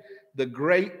accepted the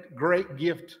great, great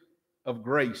gift of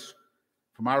grace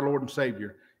from our Lord and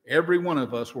Savior, every one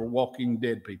of us were walking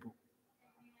dead people.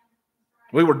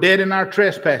 We were dead in our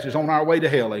trespasses on our way to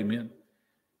hell, amen.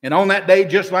 And on that day,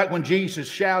 just like when Jesus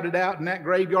shouted out in that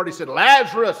graveyard, he said,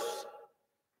 Lazarus,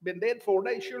 been dead 4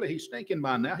 days. Surely he's stinking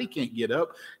by now. He can't get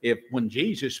up. If when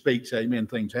Jesus speaks, amen,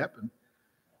 things happen.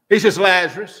 He says,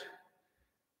 Lazarus,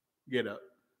 get up.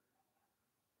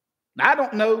 Now, I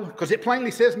don't know, because it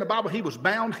plainly says in the Bible he was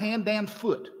bound hand and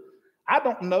foot. I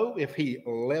don't know if he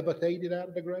levitated out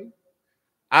of the grave.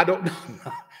 I don't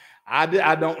know.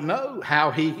 I don't know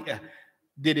how he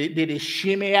did he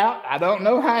shimmy out. I don't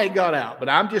know how he got out, but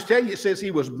I'm just telling you, it says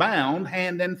he was bound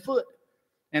hand and foot,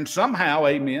 and somehow,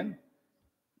 amen,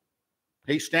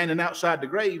 he's standing outside the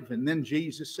grave, and then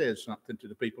Jesus says something to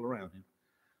the people around him.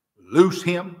 Loose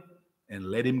him and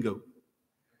let him go.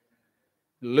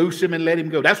 Loose him and let him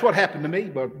go. That's what happened to me,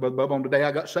 but on the day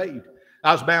I got saved.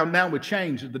 I was bound down with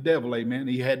chains of the devil, amen.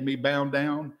 He had me bound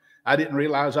down. I didn't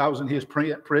realize I was in his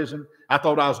prison. I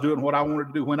thought I was doing what I wanted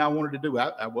to do when I wanted to do.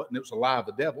 I wasn't. It was a lie of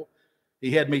the devil. He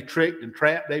had me tricked and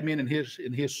trapped, amen, in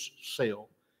his cell.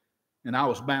 And I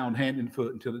was bound hand and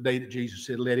foot until the day that Jesus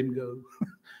said, let him go.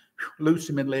 Loose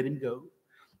him and let him go.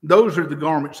 Those are the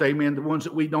garments, amen, the ones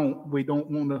that we don't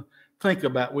want to think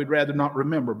about. We'd rather not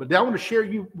remember. But I want to share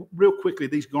you real quickly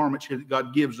these garments here that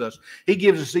God gives us. He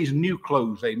gives us these new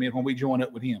clothes, amen, when we join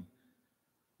up with him.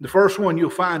 The first one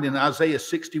you'll find in Isaiah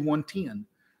 61:10.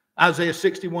 Isaiah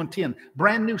 61:10,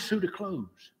 brand new suit of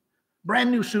clothes.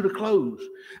 Brand new suit of clothes.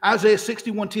 Isaiah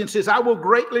 61:10 says, I will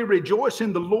greatly rejoice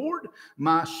in the Lord.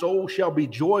 My soul shall be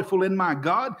joyful in my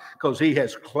God, because he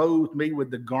has clothed me with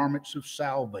the garments of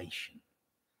salvation.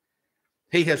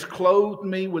 He has clothed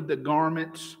me with the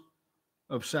garments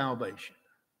of salvation.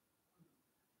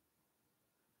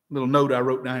 Little note I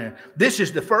wrote down here. This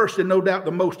is the first and no doubt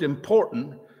the most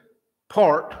important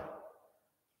part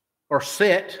or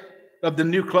set of the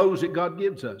new clothes that God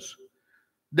gives us.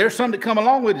 There's some that come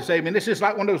along with it. Amen. This is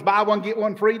like one of those buy one, get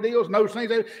one free deals and those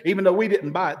things. Even though we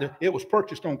didn't buy it, it was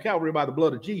purchased on Calvary by the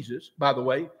blood of Jesus, by the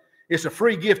way. It's a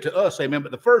free gift to us, amen.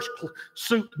 But the first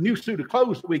new suit of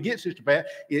clothes that we get, Sister Pat,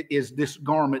 is this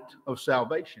garment of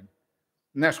salvation.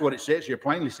 And that's what it says here.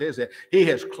 Plainly says that he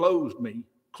has clothed me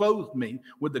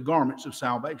with the garments of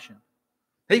salvation.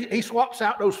 He swaps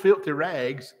out those filthy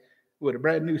rags with a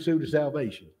brand new suit of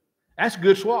salvation. That's a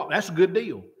good swap. That's a good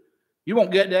deal. You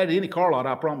won't get that at any car lot,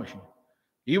 I promise you.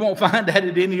 You won't find that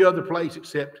at any other place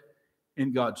except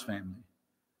in God's family.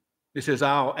 It says,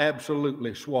 I'll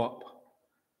absolutely swap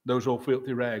those old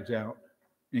filthy rags out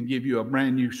and give you a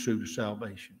brand new suit of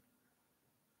salvation.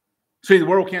 See, the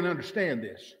world can't understand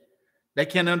this. They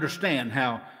can't understand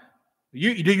how. Do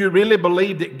you really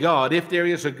believe that God, if there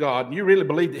is a God, and you really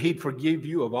believe that he'd forgive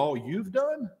you of all you've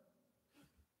done?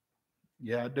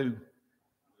 Yeah, I do.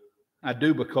 I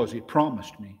do, because he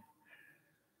promised me.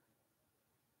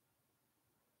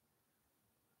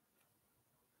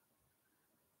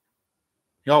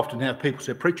 You often have people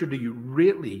say, preacher, do you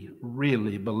really,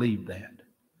 really believe that?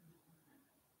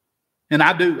 And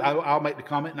I do. I'll make the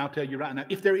comment and I'll tell you right now,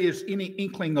 if there is any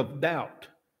inkling of doubt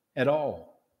at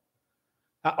all,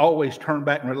 I always turn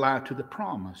back and rely to the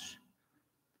promise.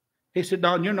 He said,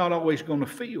 Don, you're not always going to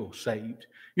feel saved.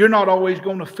 You're not always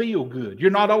going to feel good.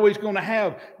 You're not always going to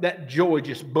have that joy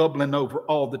just bubbling over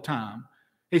all the time.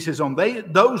 He says, on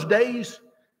those days,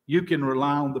 you can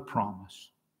rely on the promise.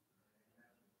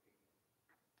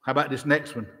 How about this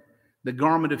next one? The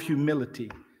garment of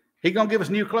humility. He's going to give us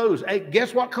new clothes. Hey,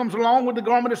 guess what comes along with the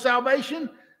garment of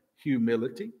salvation?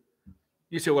 Humility.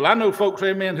 You say, well, I know folks,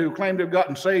 amen, who claim they've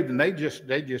gotten saved, and I'm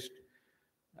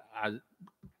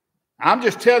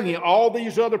just telling you, all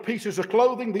these other pieces of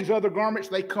clothing, these other garments,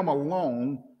 they come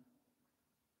along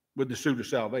with the suit of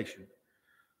salvation.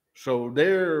 So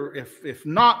if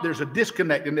not, there's a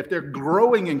disconnect. And if they're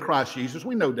growing in Christ Jesus,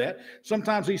 we know that.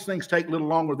 Sometimes these things take a little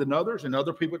longer than others. And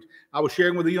other people, I was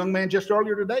sharing with a young man just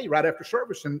earlier today, right after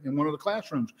service in one of the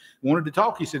classrooms, wanted to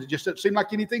talk. He said, it just doesn't seem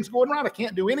like anything's going right. I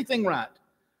can't do anything right.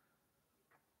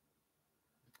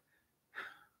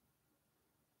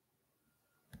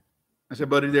 I said,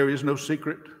 buddy, there is no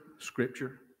secret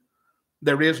scripture.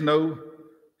 There is no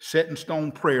set in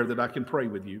stone prayer that I can pray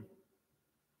with you.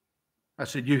 I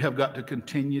said, you have got to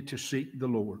continue to seek the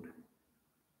Lord.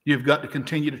 You've got to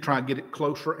continue to try and get it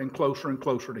closer and closer and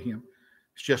closer to him.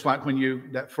 It's just like when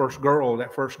that first girl,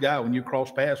 that first guy, when you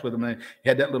cross paths with him, and he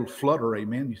had that little flutter,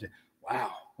 amen. You say,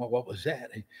 wow, well, what was that?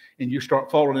 And you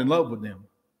start falling in love with them.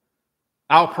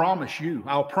 I'll promise you,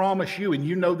 and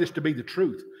you know this to be the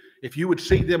truth. If you would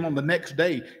see them on the next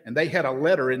day and they had a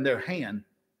letter in their hand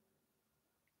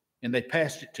and they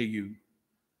passed it to you,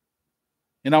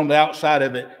 and on the outside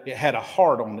of it, it had a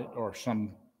heart on it or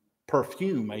some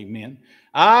perfume, amen.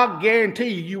 I'll guarantee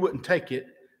you wouldn't take it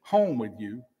home with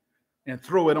you and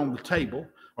throw it on the table,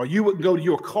 or you wouldn't go to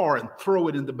your car and throw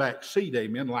it in the back seat,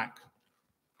 amen, like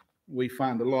we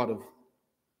find a lot of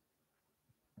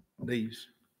these.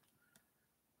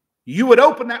 You would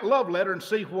open that love letter and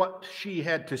see what she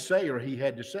had to say or he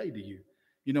had to say to you.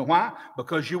 You know why?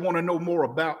 Because you want to know more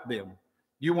about them.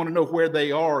 You want to know where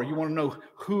they are. You want to know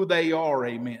who they are,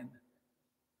 amen.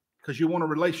 Because you want a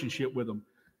relationship with them.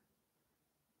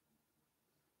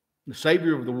 The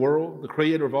Savior of the world, the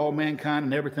Creator of all mankind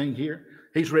and everything here,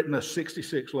 he's written us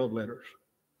 66 love letters.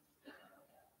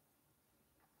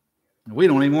 And we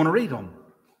don't even want to read them.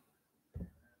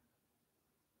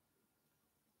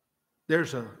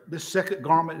 This second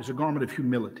garment is a garment of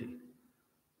humility.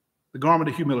 The garment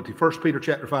of humility. 1 Peter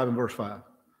chapter 5 and verse 5.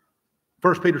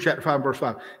 1 Peter chapter 5 and verse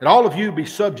 5. And all of you be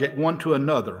subject one to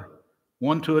another.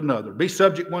 One to another. Be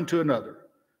subject one to another.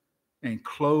 And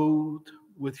clothed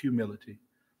with humility.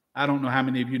 I don't know how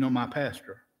many of you know my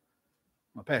pastor.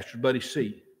 My pastor's Buddy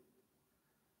C.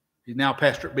 He's now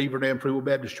pastor at Beaver Dam Free Will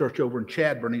Baptist Church over in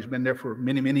Chadburn. He's been there for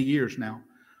many, many years now.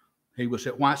 He was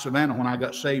at White Savannah when I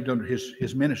got saved under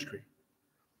his ministry.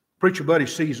 Preacher Buddy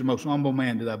C is the most humble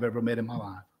man that I've ever met in my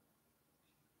life.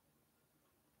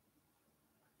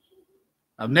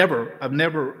 I've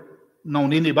never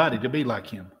known anybody to be like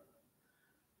him.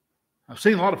 I've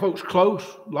seen a lot of folks close,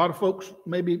 a lot of folks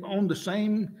maybe on the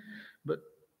same, but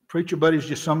Preacher Buddy's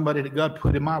just somebody that God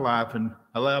put in my life and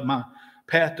allowed my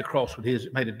path to cross with his.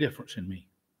 It made a difference in me.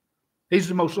 He's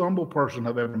the most humble person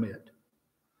I've ever met.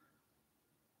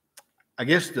 I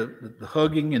guess the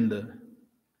hugging and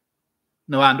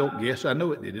no, I don't guess. I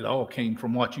know it did. It all came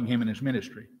from watching him in his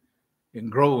ministry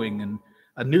and growing. And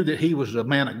I knew that he was a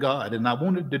man of God. And I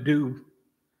wanted to do,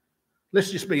 let's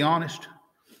just be honest.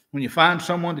 When you find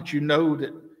someone that you know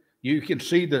that you can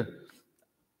see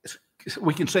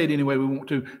we can say it any way we want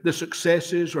to, the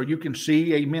successes, or you can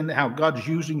see, amen, how God's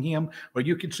using him, or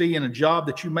you can see in a job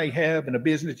that you may have, in a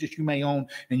business that you may own,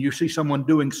 and you see someone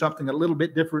doing something a little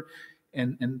bit different,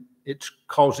 and it's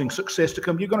causing success to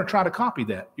come. You're going to try to copy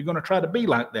that. You're going to try to be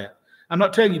like that. I'm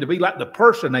not telling you to be like the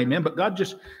person, amen, but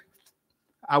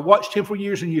I watched him for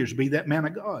years and years be that man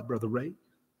of God, Brother Ray,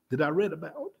 that I read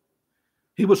about.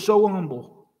 He was so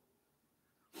humble.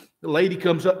 The lady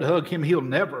comes up to hug him. He'll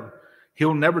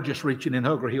never just reach in and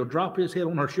hug her. He'll drop his head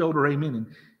on her shoulder, amen,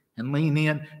 and lean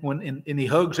in. And he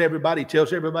hugs everybody,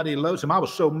 tells everybody he loves him. I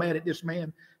was so mad at this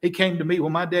man. He came to me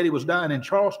when my daddy was dying in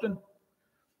Charleston,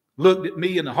 looked at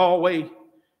me in the hallway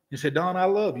and said, Don, I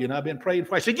love you, and I've been praying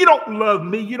for you. I said, you don't love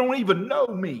me. You don't even know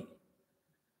me.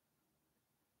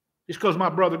 Just because my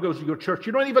brother goes to your church,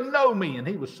 you don't even know me. And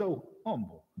he was so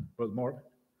humble, Brother Marvin.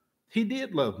 He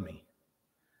did love me.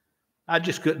 I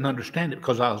just couldn't understand it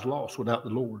because I was lost without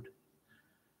the Lord.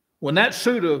 When that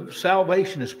suit of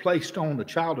salvation is placed on the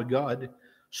child of God,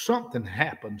 something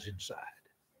happens inside.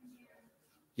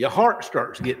 Your heart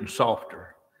starts getting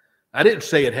softer. I didn't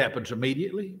say it happens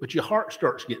immediately, but your heart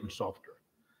starts getting softer.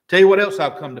 Tell you what else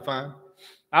I've come to find.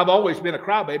 I've always been a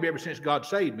crybaby ever since God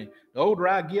saved me. The older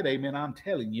I get, amen, I'm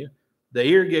telling you, the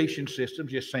irrigation system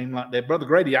just seemed like that. Brother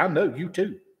Grady, I know you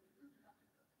too.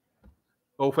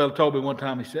 Old fellow told me one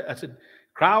time, I said,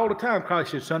 cry all the time. He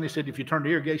said, son, he said, if you turn the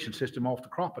irrigation system off, the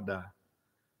crop will die.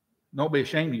 Don't be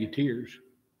ashamed of your tears.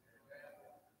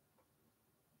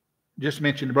 Just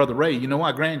mentioned to Brother Ray, you know,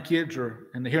 my grandkids are,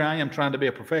 and here I am trying to be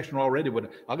a professional already.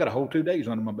 I got a whole 2 days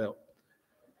under my belt.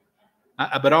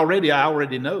 But I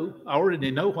already know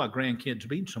why grandkids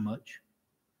mean so much.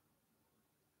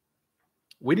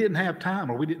 We didn't have time,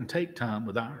 or we didn't take time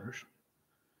with ours.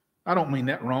 I don't mean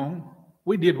that wrong.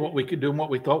 We did what we could do and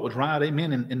what we thought was right,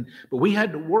 amen. But we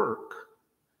had to work.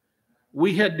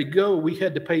 We had to go. We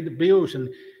had to pay the bills,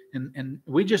 and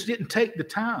we just didn't take the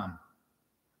time.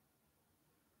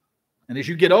 And as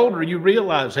you get older, you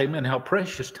realize, amen, how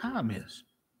precious time is.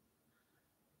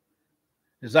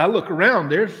 As I look around,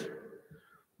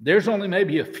 there's only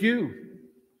maybe a few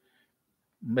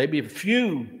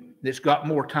that's got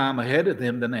more time ahead of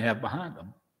them than they have behind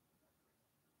them.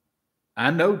 I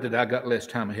know that I got less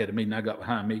time ahead of me than I got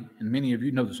behind me, and many of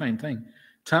you know the same thing.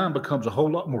 Time becomes a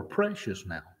whole lot more precious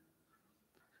now.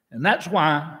 And that's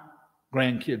why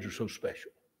grandkids are so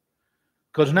special.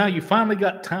 Because now you finally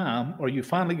got time, or you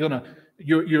finally gonna,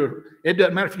 it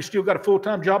doesn't matter if you still got a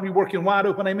full-time job, you're working wide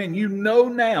open, amen. You know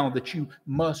now that you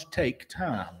must take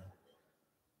time.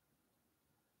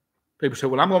 People say,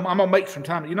 well, I'm gonna make some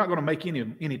time. You're not gonna make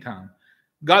any time.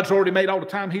 God's already made all the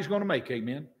time he's gonna make,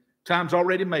 amen. Time's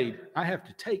already made. I have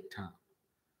to take time.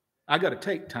 I got to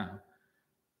take time.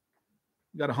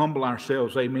 We got to humble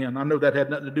ourselves, amen. I know that had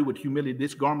nothing to do with humility.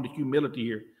 This garment of humility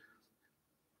here.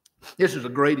 This is a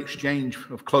great exchange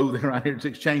of clothing right here. It's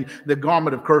exchange the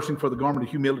garment of cursing for the garment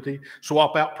of humility.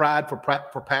 Swap out pride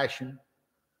for passion.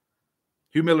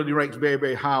 Humility ranks very,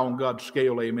 very high on God's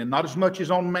scale, amen. Not as much as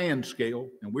on man's scale,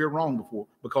 and we're wrong before,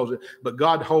 but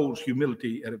God holds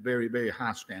humility at a very, very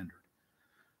high standard.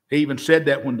 He even said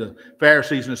that when the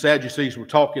Pharisees and the Sadducees were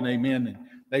talking, amen, and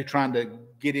they trying to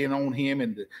get in on him,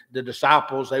 and the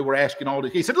disciples, they were asking all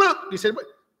this. He said, look, he said,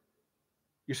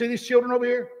 you see these children over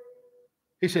here?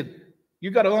 He said,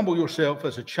 you got to humble yourself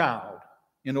as a child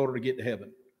in order to get to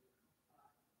heaven.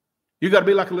 You got to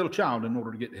be like a little child in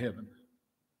order to get to heaven.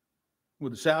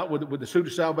 With the suit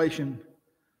of salvation,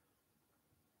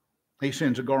 he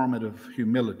sends a garment of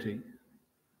humility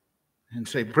and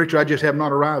say, preacher, I just have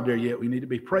not arrived there yet. We need to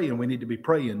be praying. We need to be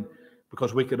praying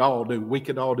because we could all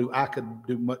do. I could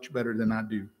do much better than I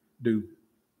do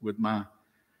with my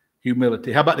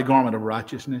humility. How about the garment of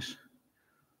righteousness?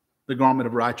 The garment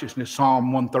of righteousness,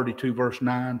 Psalm 132, verse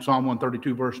 9. Psalm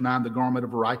 132, verse 9, the garment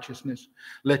of righteousness.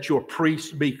 Let your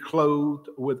priests be clothed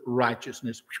with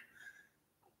righteousness.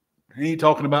 He ain't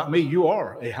talking about me. You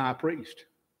are a high priest.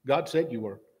 God said you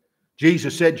were.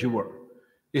 Jesus said you were.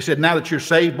 He said, now that you're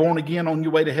saved, born again, on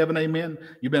your way to heaven, amen,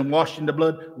 you've been washed in the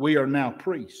blood, we are now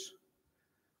priests.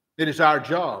 It is our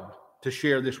job to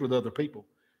share this with other people.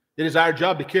 It is our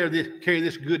job to carry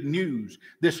this good news,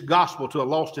 this gospel to a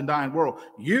lost and dying world.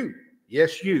 You,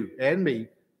 yes, you and me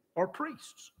are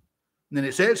priests. And then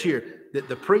it says here that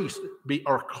the priests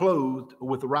are clothed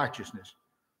with righteousness.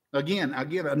 Again,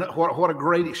 what a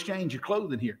great exchange of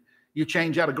clothing here. You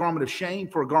change out a garment of shame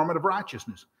for a garment of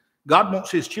righteousness. God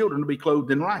wants his children to be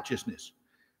clothed in righteousness.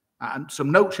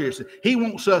 Some notes here say he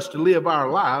wants us to live our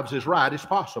lives as right as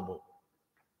possible.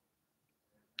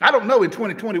 I don't know in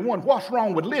 2021 what's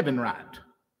wrong with living right.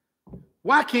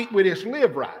 Why can't we just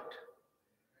live right?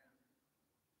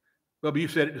 Well, you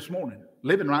said it this morning.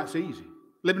 Living right's easy.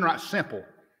 Living right's simple,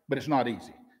 but it's not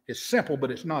easy. It's simple,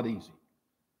 but it's not easy.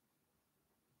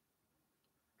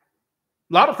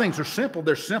 A lot of things are simple.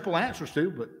 There's simple answers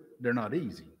to, but they're not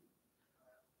easy.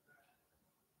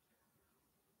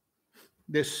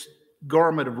 This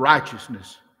garment of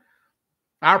righteousness.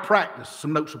 Our practice,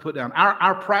 some notes are put down.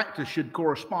 Our practice should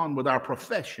correspond with our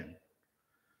profession.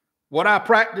 What I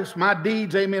practice, my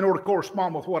deeds, amen, ought to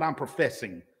correspond with what I'm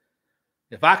professing.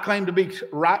 If I claim to be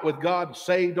right with God,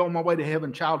 saved on my way to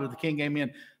heaven, child of the King,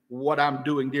 amen, what I'm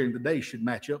doing during the day should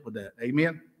match up with that.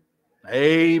 Amen?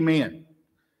 Amen.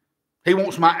 He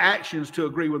wants my actions to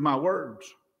agree with my words.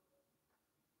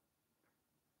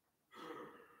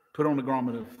 Put on the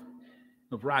garment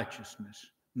of righteousness.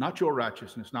 Not your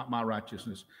righteousness, not my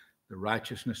righteousness. The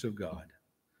righteousness of God.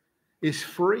 It's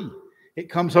free. It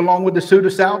comes along with the suit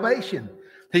of salvation.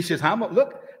 He says,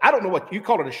 look, I don't know what you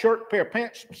call it, a shirt, pair of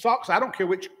pants, socks. I don't care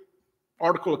which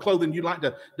article of clothing you like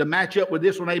to match up with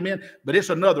this one, amen. But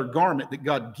it's another garment that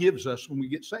God gives us when we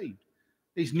get saved.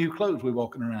 These new clothes we're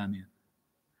walking around in.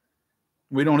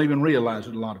 We don't even realize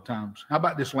it a lot of times. How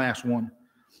about this last one?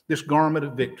 This garment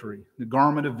of victory. The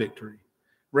garment of victory.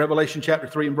 Revelation chapter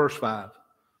 3 and verse 5.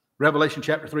 Revelation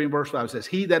chapter 3 and verse 5 says,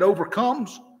 he that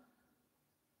overcomes,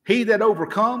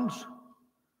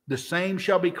 the same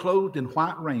shall be clothed in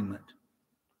white raiment.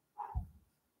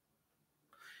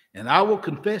 And I will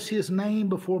confess his name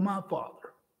before my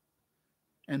Father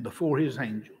and before his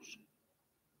angels.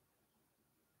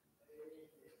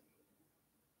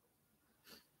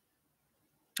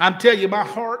 I'm telling you, my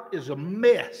heart is a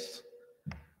mess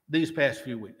these past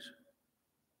few weeks.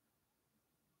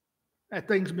 That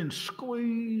thing's been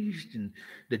squeezed and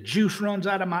the juice runs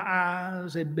out of my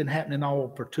eyes. It's been happening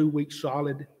all for 2 weeks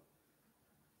solid.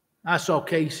 I saw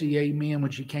Casey, amen,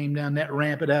 when she came down that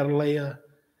ramp at Adelaide.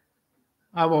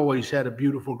 I've always had a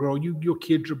beautiful girl. Your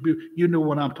kids are beautiful. You know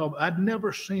what I'm talking about. I'd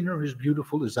never seen her as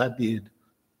beautiful as I did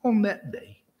on that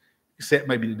day, except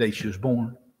maybe the day she was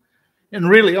born. And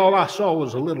really all I saw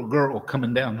was a little girl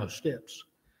coming down those steps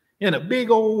in a big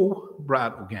old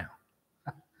bridal gown.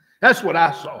 That's what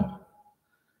I saw.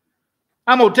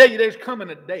 I'm going to tell you, there's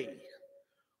coming a day.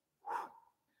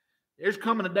 There's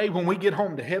coming a day when we get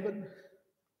home to heaven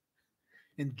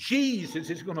and Jesus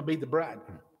is going to be the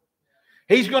bridegroom.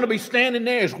 He's going to be standing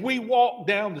there as we walk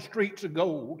down the streets of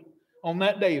gold on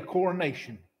that day of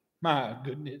coronation. My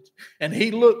goodness. And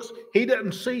he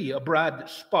doesn't see a bride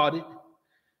that's spotted.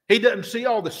 He doesn't see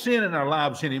all the sin in our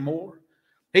lives anymore.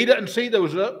 He doesn't see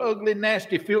those ugly,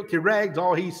 nasty, filthy rags.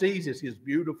 All he sees is his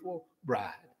beautiful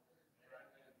bride.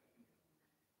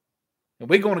 And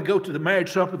we're going to go to the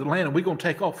marriage supper of the Lamb, and we're going to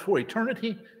take off for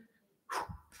eternity.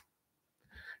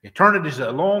 Eternity is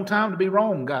a long time to be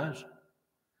wrong, guys.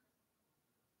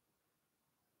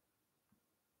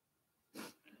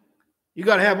 You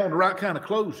got to have on the right kind of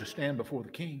clothes to stand before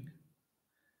the King.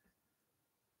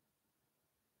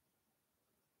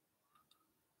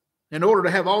 In order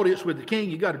to have audience with the King,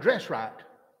 you got to dress right.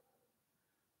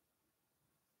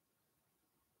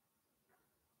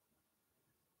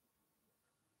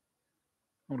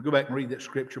 I want to go back and read that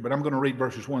scripture, but I'm going to read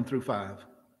verses 1 through 5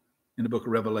 in the book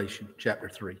of Revelation, chapter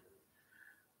 3.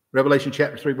 Revelation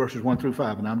chapter 3, verses 1 through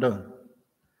 5, and I'm done.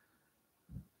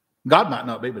 God might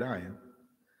not be, but I am,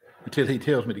 until he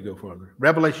tells me to go further.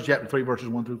 Revelation chapter 3, verses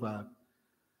 1 through 5.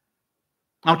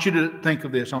 I want you to think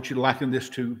of this. I want you to liken this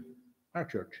to our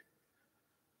church,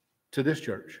 to this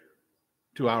church,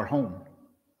 to our home,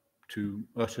 to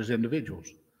us as individuals.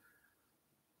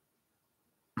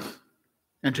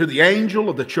 And to the angel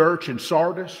of the church in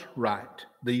Sardis write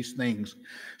these things,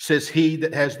 says he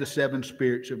that has the 7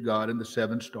 spirits of God and the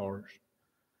 7 stars.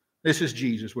 This is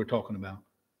Jesus we're talking about.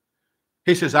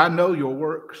 He says, I know your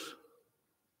works.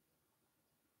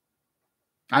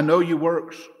 I know your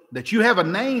works, that you have a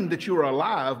name that you are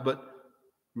alive, but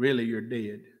really you're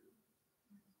dead.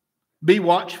 Be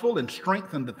watchful and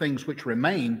strengthen the things which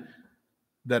remain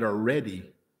that are ready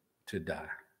to die.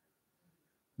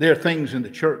 There are things in the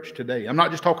church today. I'm not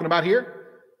just talking about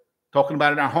here, talking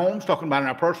about in our homes, talking about in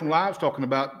our personal lives, talking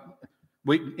about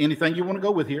anything you want to go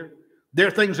with here. There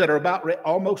are things that are about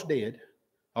almost dead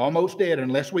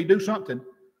unless we do something,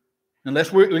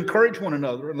 unless we encourage one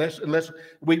another, unless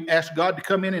we ask God to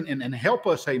come in and help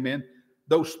us, amen.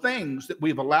 Those things that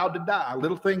we've allowed to die, a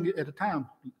little thing at a time.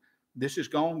 This is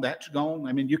gone, that's gone.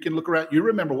 I mean, you can look around. You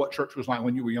remember what church was like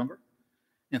when you were younger.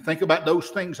 And think about those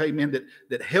things, amen,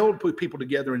 that held people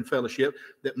together in fellowship,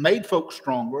 that made folks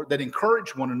stronger, that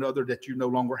encouraged one another that you no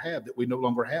longer have, that we no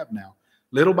longer have now.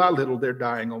 Little by little, they're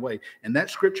dying away. And that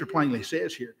scripture plainly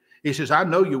says here, he says, I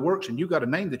know your works, and you got a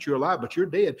name that you're alive, but you're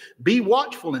dead. Be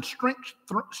watchful and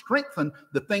strengthen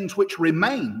the things which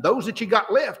remain, those that you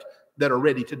got left that are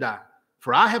ready to die.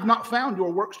 For I have not found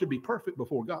your works to be perfect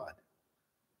before God.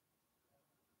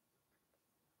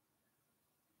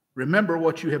 Remember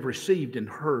what you have received and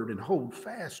heard, and hold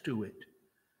fast to it.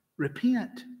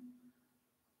 Repent.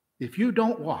 If you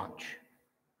don't watch,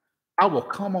 I will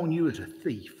come on you as a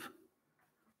thief,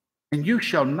 and you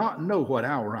shall not know what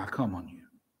hour I come on you.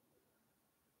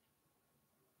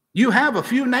 You have a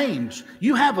few names.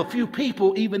 You have a few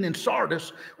people, even in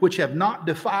Sardis, which have not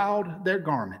defiled their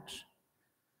garments,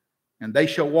 and they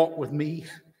shall walk with me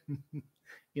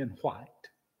in white.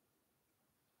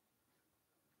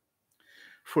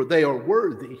 For they are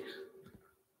worthy.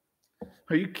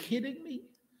 Are you kidding me?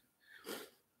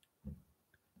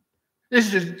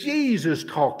 This is Jesus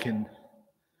talking.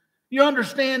 You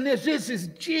understand this? This is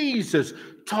Jesus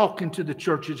talking to the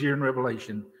churches here in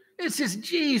Revelation. This is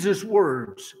Jesus'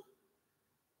 words.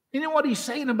 You know what he's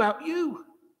saying about you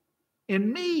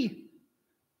and me?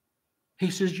 He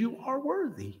says, you are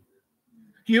worthy.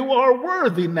 You are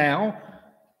worthy now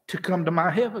to come to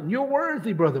my heaven. You're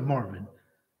worthy, Brother Marvin.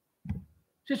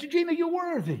 Sister Gina, you're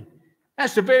worthy.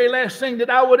 That's the very last thing that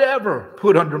I would ever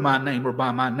put under my name or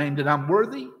by my name, that I'm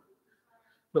worthy.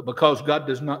 But because God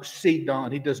does not see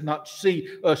Don, he does not see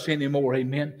us anymore,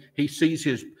 amen. He sees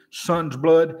his son's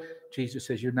blood. Jesus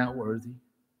says, you're not worthy.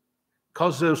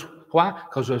 Why?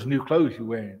 Because those new clothes you're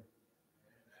wearing.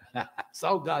 That's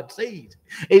all God sees.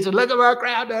 He said, look at our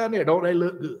crowd down there. Don't they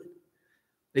look good?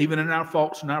 Even in our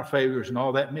faults and our failures and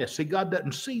all that mess. See, God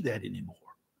doesn't see that anymore.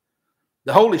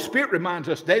 The Holy Spirit reminds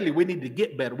us daily we need to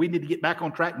get better. We need to get back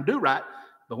on track and do right.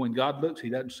 But when God looks,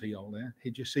 he doesn't see all that. He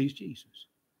just sees Jesus.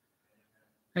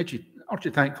 Aren't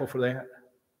you thankful for that?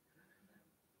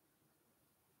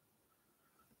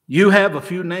 You have a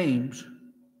few names,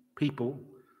 people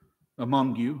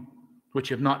among you, which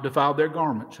have not defiled their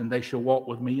garments, and they shall walk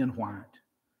with me in white,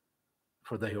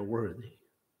 for they are worthy.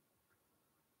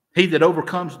 He that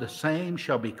overcomes the same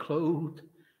shall be clothed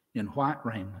in white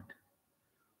raiment.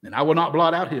 And I will not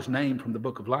blot out his name from the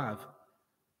book of life,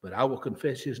 but I will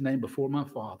confess his name before my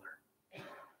Father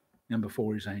and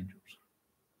before his angels.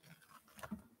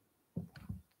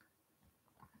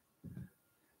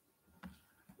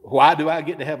 Why do I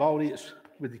get to have audience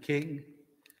with the King?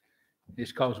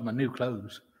 It's because of my new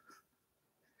clothes.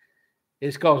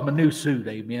 It's called my new suit,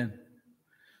 amen.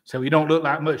 So you don't look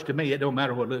like much to me. It don't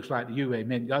matter what it looks like to you,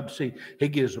 amen. God, see, He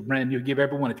gives a brand new, give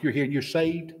everyone, if you're here and you're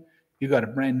saved, you got a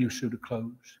brand new suit of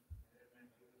clothes.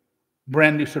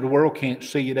 Brand new so the world can't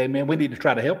see it, amen. We need to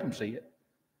try to help them see it.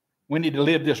 We need to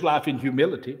live this life in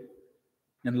humility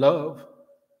and love.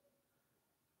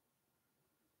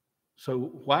 So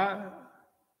why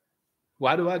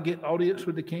do I get audience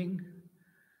with the King?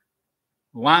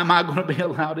 Why am I going to be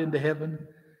allowed into heaven?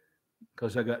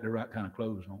 Because I got the right kind of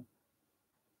clothes on.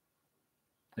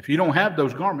 If you don't have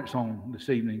those garments on this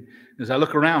evening, as I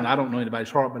look around, I don't know anybody's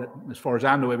heart, but as far as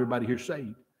I know, everybody here's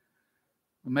saved.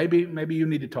 Maybe you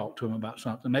need to talk to him about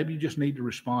something. Maybe you just need to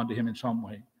respond to him in some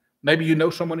way. Maybe you know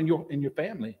someone in your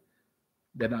family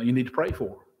that you need to pray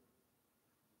for.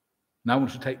 And I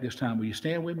want you to take this time. Will you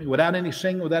stand with me? Without any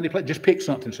singing, without any play, just pick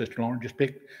something, Sister Lauren. Just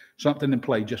pick something and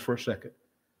play just for a second.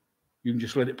 You can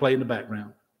just let it play in the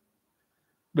background.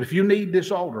 But if you need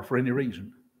this altar for any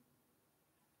reason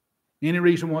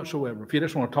whatsoever, if you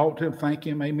just want to talk to him, thank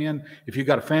him, amen. If you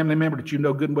got a family member that you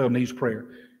know good and well needs prayer,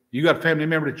 you got a family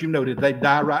member that you know that they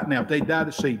die right now, if they die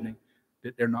this evening,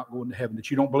 that they're not going to heaven, that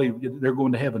you don't believe they're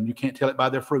going to heaven. You can't tell it by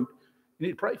their fruit. You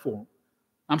need to pray for them.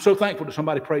 I'm so thankful that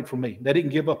somebody prayed for me. They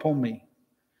didn't give up on me.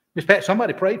 Miss Pat,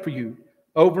 somebody prayed for you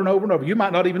over and over and over. You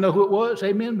might not even know who it was.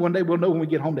 Amen. One day we'll know when we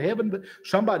get home to heaven, but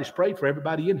somebody's prayed for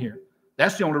everybody in here.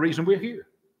 That's the only reason we're here.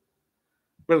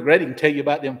 Brother Grady can tell you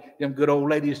about them good old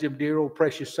ladies, them dear old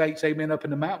precious saints, amen, up in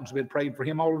the mountains, been praying for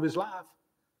him all of his life.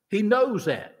 He knows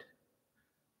that.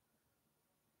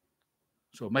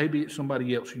 So maybe it's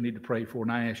somebody else you need to pray for,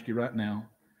 and I ask you right now,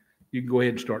 you can go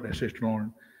ahead and start that, Sister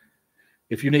Lauren.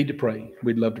 If you need to pray,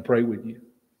 we'd love to pray with you.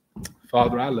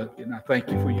 Father, I love you, and I thank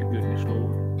you for your goodness,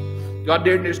 Lord. God,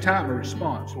 during this time of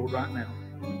response, Lord, right now,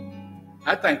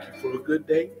 I thank you for a good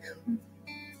day.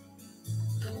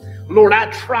 Lord, I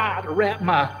try to wrap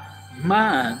my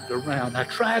mind around. I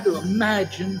try to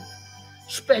imagine,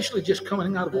 especially just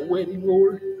coming out of a wedding,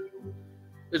 Lord.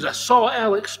 As I saw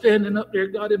Alex standing up there,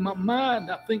 God, in my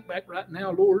mind, I think back right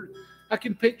now, Lord, I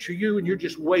can picture you and you're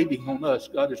just waiting on us,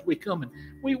 God, as we come and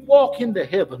we walk into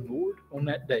heaven, Lord, on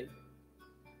that day.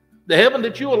 The heaven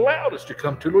that you allowed us to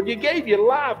come to, Lord. You gave your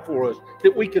life for us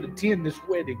that we could attend this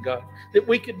wedding, God, that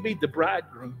we could be the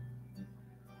bridegroom.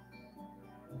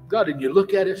 God, and you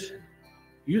look at us,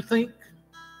 you think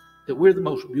that we're the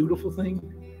most beautiful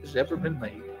thing that's ever been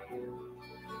made.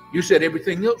 You said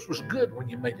everything else was good when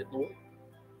you made it, Lord.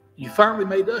 You finally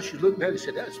made us, you looked at it and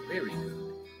said, that's very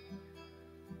good.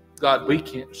 God, we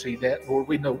can't see that, Lord.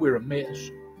 We know we're a mess.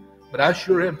 But I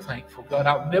sure am thankful, God.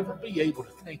 I'll never be able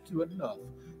to thank you enough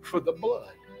for the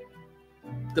blood.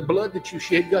 The blood that you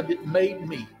shed, God, that made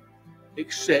me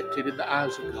accepted in the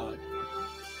eyes of God.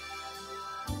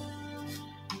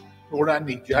 Lord, I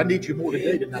need you. I need you more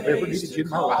today than I've ever needed you in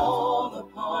my life.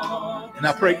 And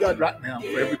I pray, God, right now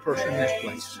for every person in this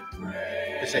place.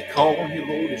 As they call on you,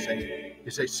 Lord,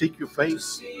 as they seek your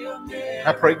face.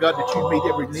 I pray, God, that you meet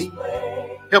every need.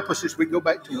 Help us as we go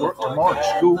back to work tomorrow,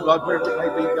 to school, God, wherever it may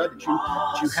be, God,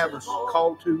 that you have us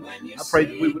called to. I pray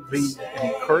that we would be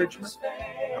an encouragement.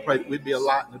 I pray that we'd be a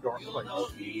light in the dark place.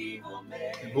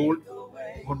 And Lord,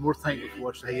 when we're thankful for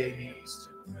us, say amen.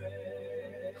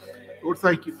 Lord,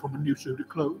 thank you for my new suit of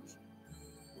clothes.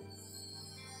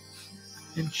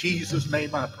 In Jesus'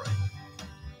 name I pray.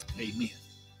 Amen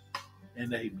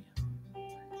and amen.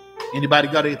 Anybody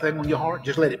got anything on your heart?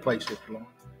 Just let it play, Sister Lauren.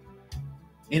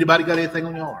 Anybody got anything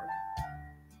on your heart?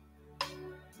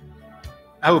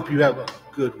 I hope you have a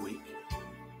good week.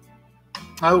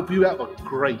 I hope you have a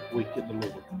great week in the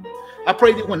Lord. I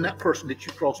pray that when that person that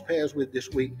you cross paths with this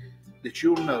week, that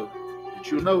you'll know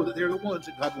that they're the ones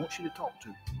that God wants you to talk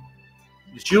to.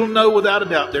 That you'll know without a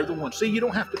doubt they're the ones. See, you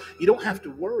don't have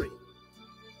to worry.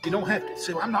 You don't have to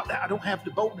say, well, I don't have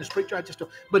the boldness, preacher. I just don't.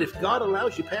 But if God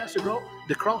allows you past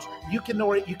the cross, you can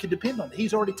depend on it.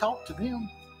 He's already talked to them.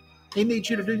 He needs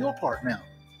you to do your part now.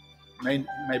 Maybe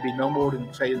no more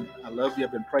than saying, I love you,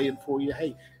 I've been praying for you.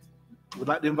 Hey, would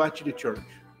like to invite you to church.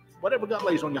 Whatever God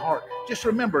lays on your heart, just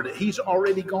remember that He's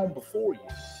already gone before you.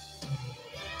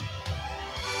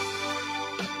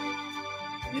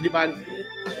 Anybody?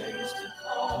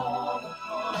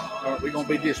 All right, we're going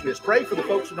to be dismissed. Pray for the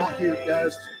folks that aren't here,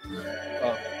 guys.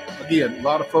 Again, a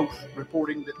lot of folks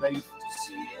reporting that they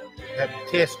have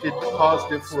tested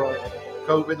positive for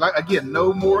COVID. Again,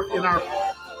 no more in our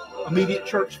immediate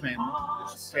church family.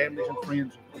 It's families and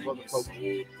friends of other folks.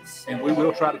 And we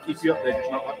will try to keep you updated.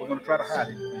 It's not like we're going to try to hide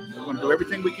anything. We're going to do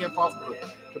everything we can possible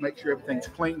to make sure everything's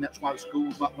clean. That's why the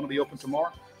school's not going to be open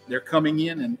tomorrow. They're coming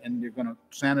in and they're going to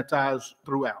sanitize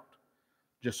throughout,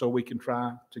 just so we can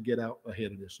try to get out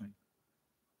ahead of this thing.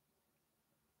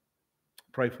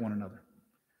 Pray for one another.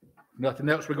 Nothing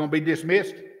else, we're going to be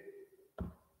dismissed.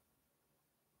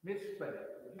 Miss Spade.